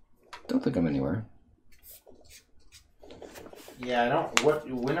 Don't think I'm anywhere. Yeah, I don't.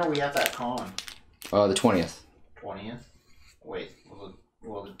 When are we at that con? The 20th. 20th? Wait.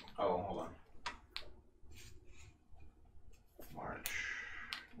 Oh, hold on. March.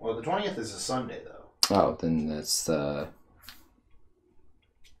 Well, the 20th is a Sunday, though. Oh, then that's I'll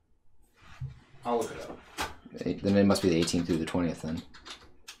look it up. then it must be the 18th through the 20th then.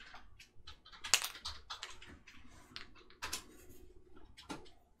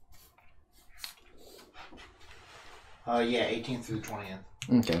 Yeah, 18th through the 20th.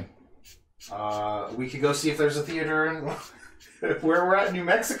 Okay. We could go see if there's a theater in where we're at, New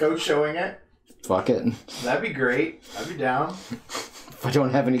Mexico, showing it. Fuck it. That'd be great. I'd be down. If I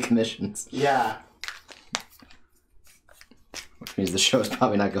don't have any commissions. Yeah. Which means the show's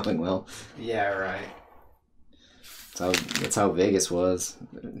probably not going well. Yeah, right. That's how Vegas was.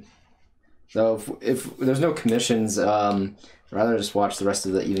 So if there's no commissions, I'd rather just watch the rest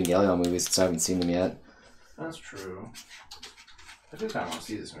of the Evangelion movies since I haven't seen them yet. That's true. I do kind of want to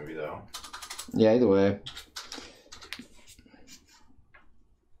see this movie, though. Yeah, either way.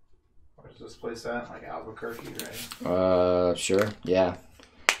 Where's this place at? Like Albuquerque, right? Sure. Yeah.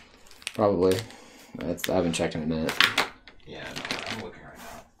 Probably. I haven't checked in a minute. Yeah, no, I'm looking right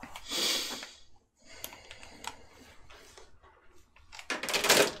now.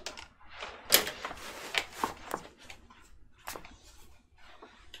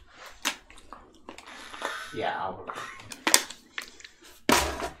 Yeah, Albuquerque.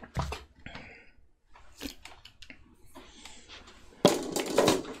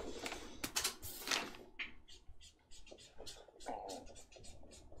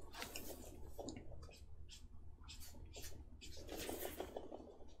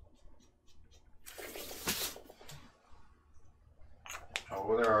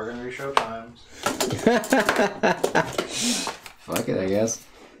 Oh, there are going to be show times. Fuck it, I guess.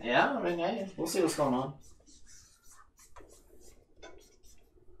 Yeah, I mean, hey, we'll see what's going on.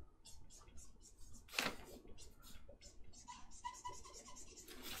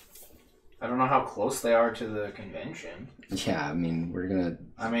 I don't know how close they are to the convention. Yeah, I mean, we're gonna...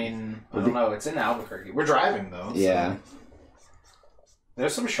 I don't know. It's in Albuquerque. We're driving, though. Yeah. So.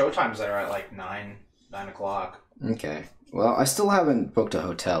 There's some show times that are at like 9 o'clock. Okay. Well, I still haven't booked a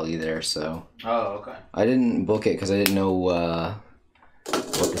hotel either, so... Oh, okay. I didn't book it because I didn't know what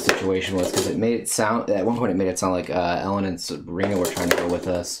the situation was because it made it sound at one point it made it sound like Ellen and Sabrina were trying to go with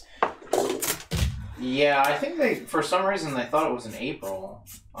us. Yeah, I think they, for some reason, they thought it was in April.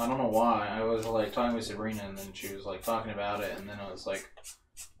 I don't know why. I was, like, talking with Sabrina, and then she was, like, talking about it, and then I was like,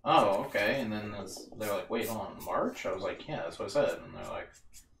 oh, okay. And then they're like, wait, hold on, March? I was like, yeah, that's what I said. And they're like,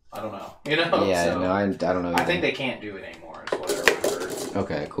 I don't know. You know? Yeah, so, no, I don't know. I think they can't do it anymore, is what I remember.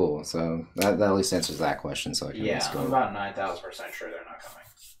 Okay, cool. So that at least answers that question. So I can just go. I'm about 9,000% sure they're not coming.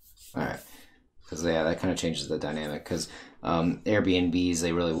 All right, because yeah, that kind of changes the dynamic. Because Airbnbs,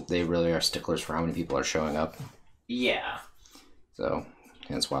 they really are sticklers for how many people are showing up. Yeah. So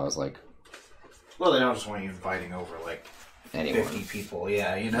that's why I was like, well, they don't just want you inviting over like anyone. 50 people.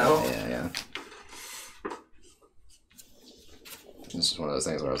 Yeah, you know. Yeah. This is one of those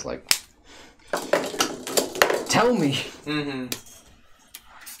things where I was like, tell me. Mm-hmm.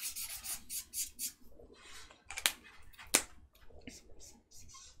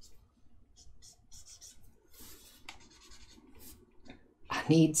 I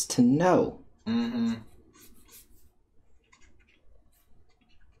needs to know. Mm-hmm.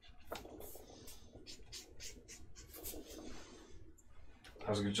 I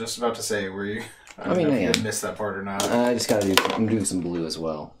was just about to say, were you? I don't know if you missed that part or not. I just gotta do. I'm doing some blue as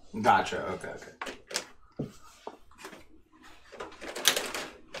well. Gotcha. Okay.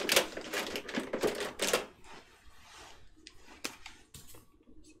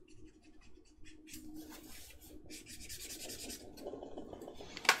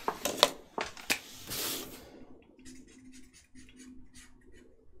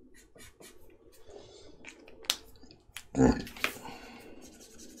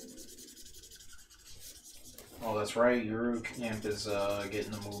 Oh, that's right. Eurocamp is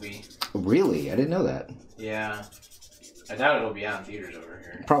getting a movie. Really? I didn't know that. Yeah. I doubt it'll be out in theaters over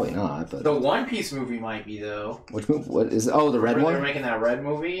here. Probably not, but... The One Piece movie might be, though. Which movie? What is... Oh, the red Remember one? They're making that red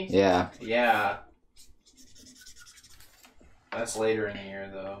movie? Yeah. Yeah. That's later in the year,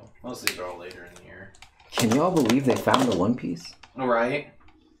 though. Most of these are all later in the year. Can y'all believe they found the One Piece? Right?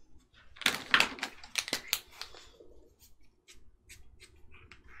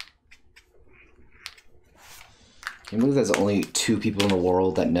 Can you believe there's only 2 people in the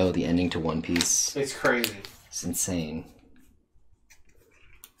world that know the ending to One Piece? It's crazy. It's insane.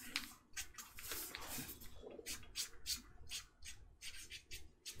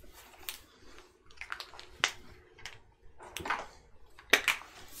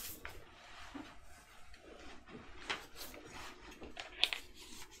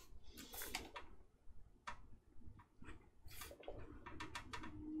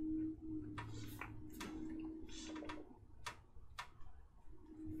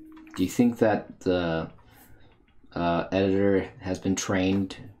 Do you think that the editor has been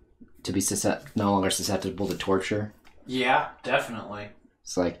trained to be no longer susceptible to torture? Yeah, definitely.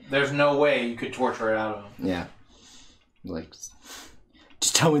 It's like... There's no way you could torture it out of him. Yeah. Like,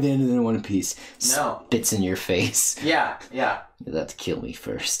 just tell me the end of the One Piece. No. Spits in your face. Yeah. You'd have to kill me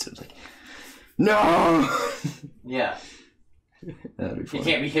first. It's like, no! Yeah. That'd be fun.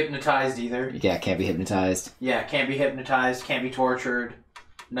 He can't be hypnotized either. Yeah, can't be hypnotized. Yeah, can't be hypnotized, can't be tortured.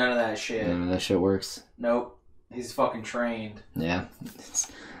 None of that shit. None of that shit works. Nope. He's fucking trained. Yeah.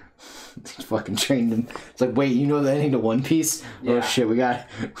 He's fucking trained him. It's like, wait, you know the ending to One Piece? Yeah. Oh shit, we got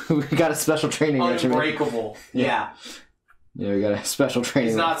a special training regimen. Unbreakable. Yeah. Yeah, we got a special training.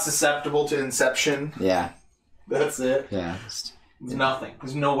 He's not susceptible to inception. Yeah. That's it. Yeah. There's nothing.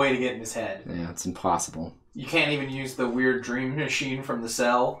 There's no way to get in his head. Yeah, it's impossible. You can't even use the weird dream machine from the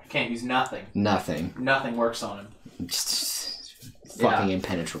cell. You can't use nothing. Nothing. Nothing works on him. Just fucking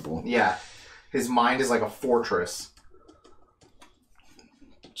impenetrable. Yeah. His mind is like a fortress.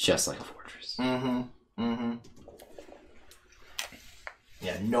 Just like a fortress.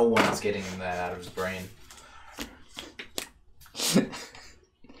 Yeah, no one's getting that out of his brain.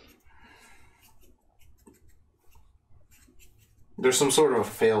 There's some sort of a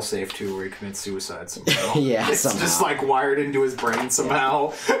fail-safe too where he commits suicide somehow. Yeah, it's somehow. just like wired into his brain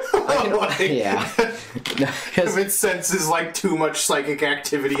somehow. Yeah. If it senses like too much psychic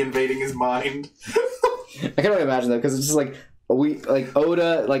activity invading his mind. I can only imagine that because it's just like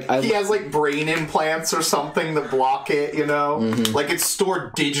Oda, he has like brain implants or something that block it, you know? Like it's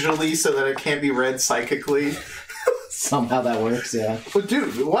stored digitally so that it can't be read psychically. Somehow that works, yeah. But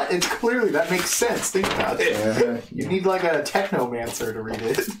dude, what? It's clearly, that makes sense. Think about it. You need like a technomancer to read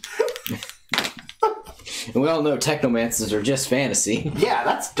it. And we all know technomancers are just fantasy. Yeah,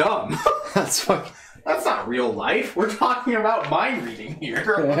 that's dumb. That's fucking... That's not real life. We're talking about mind reading here.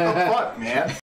 What the fuck, man?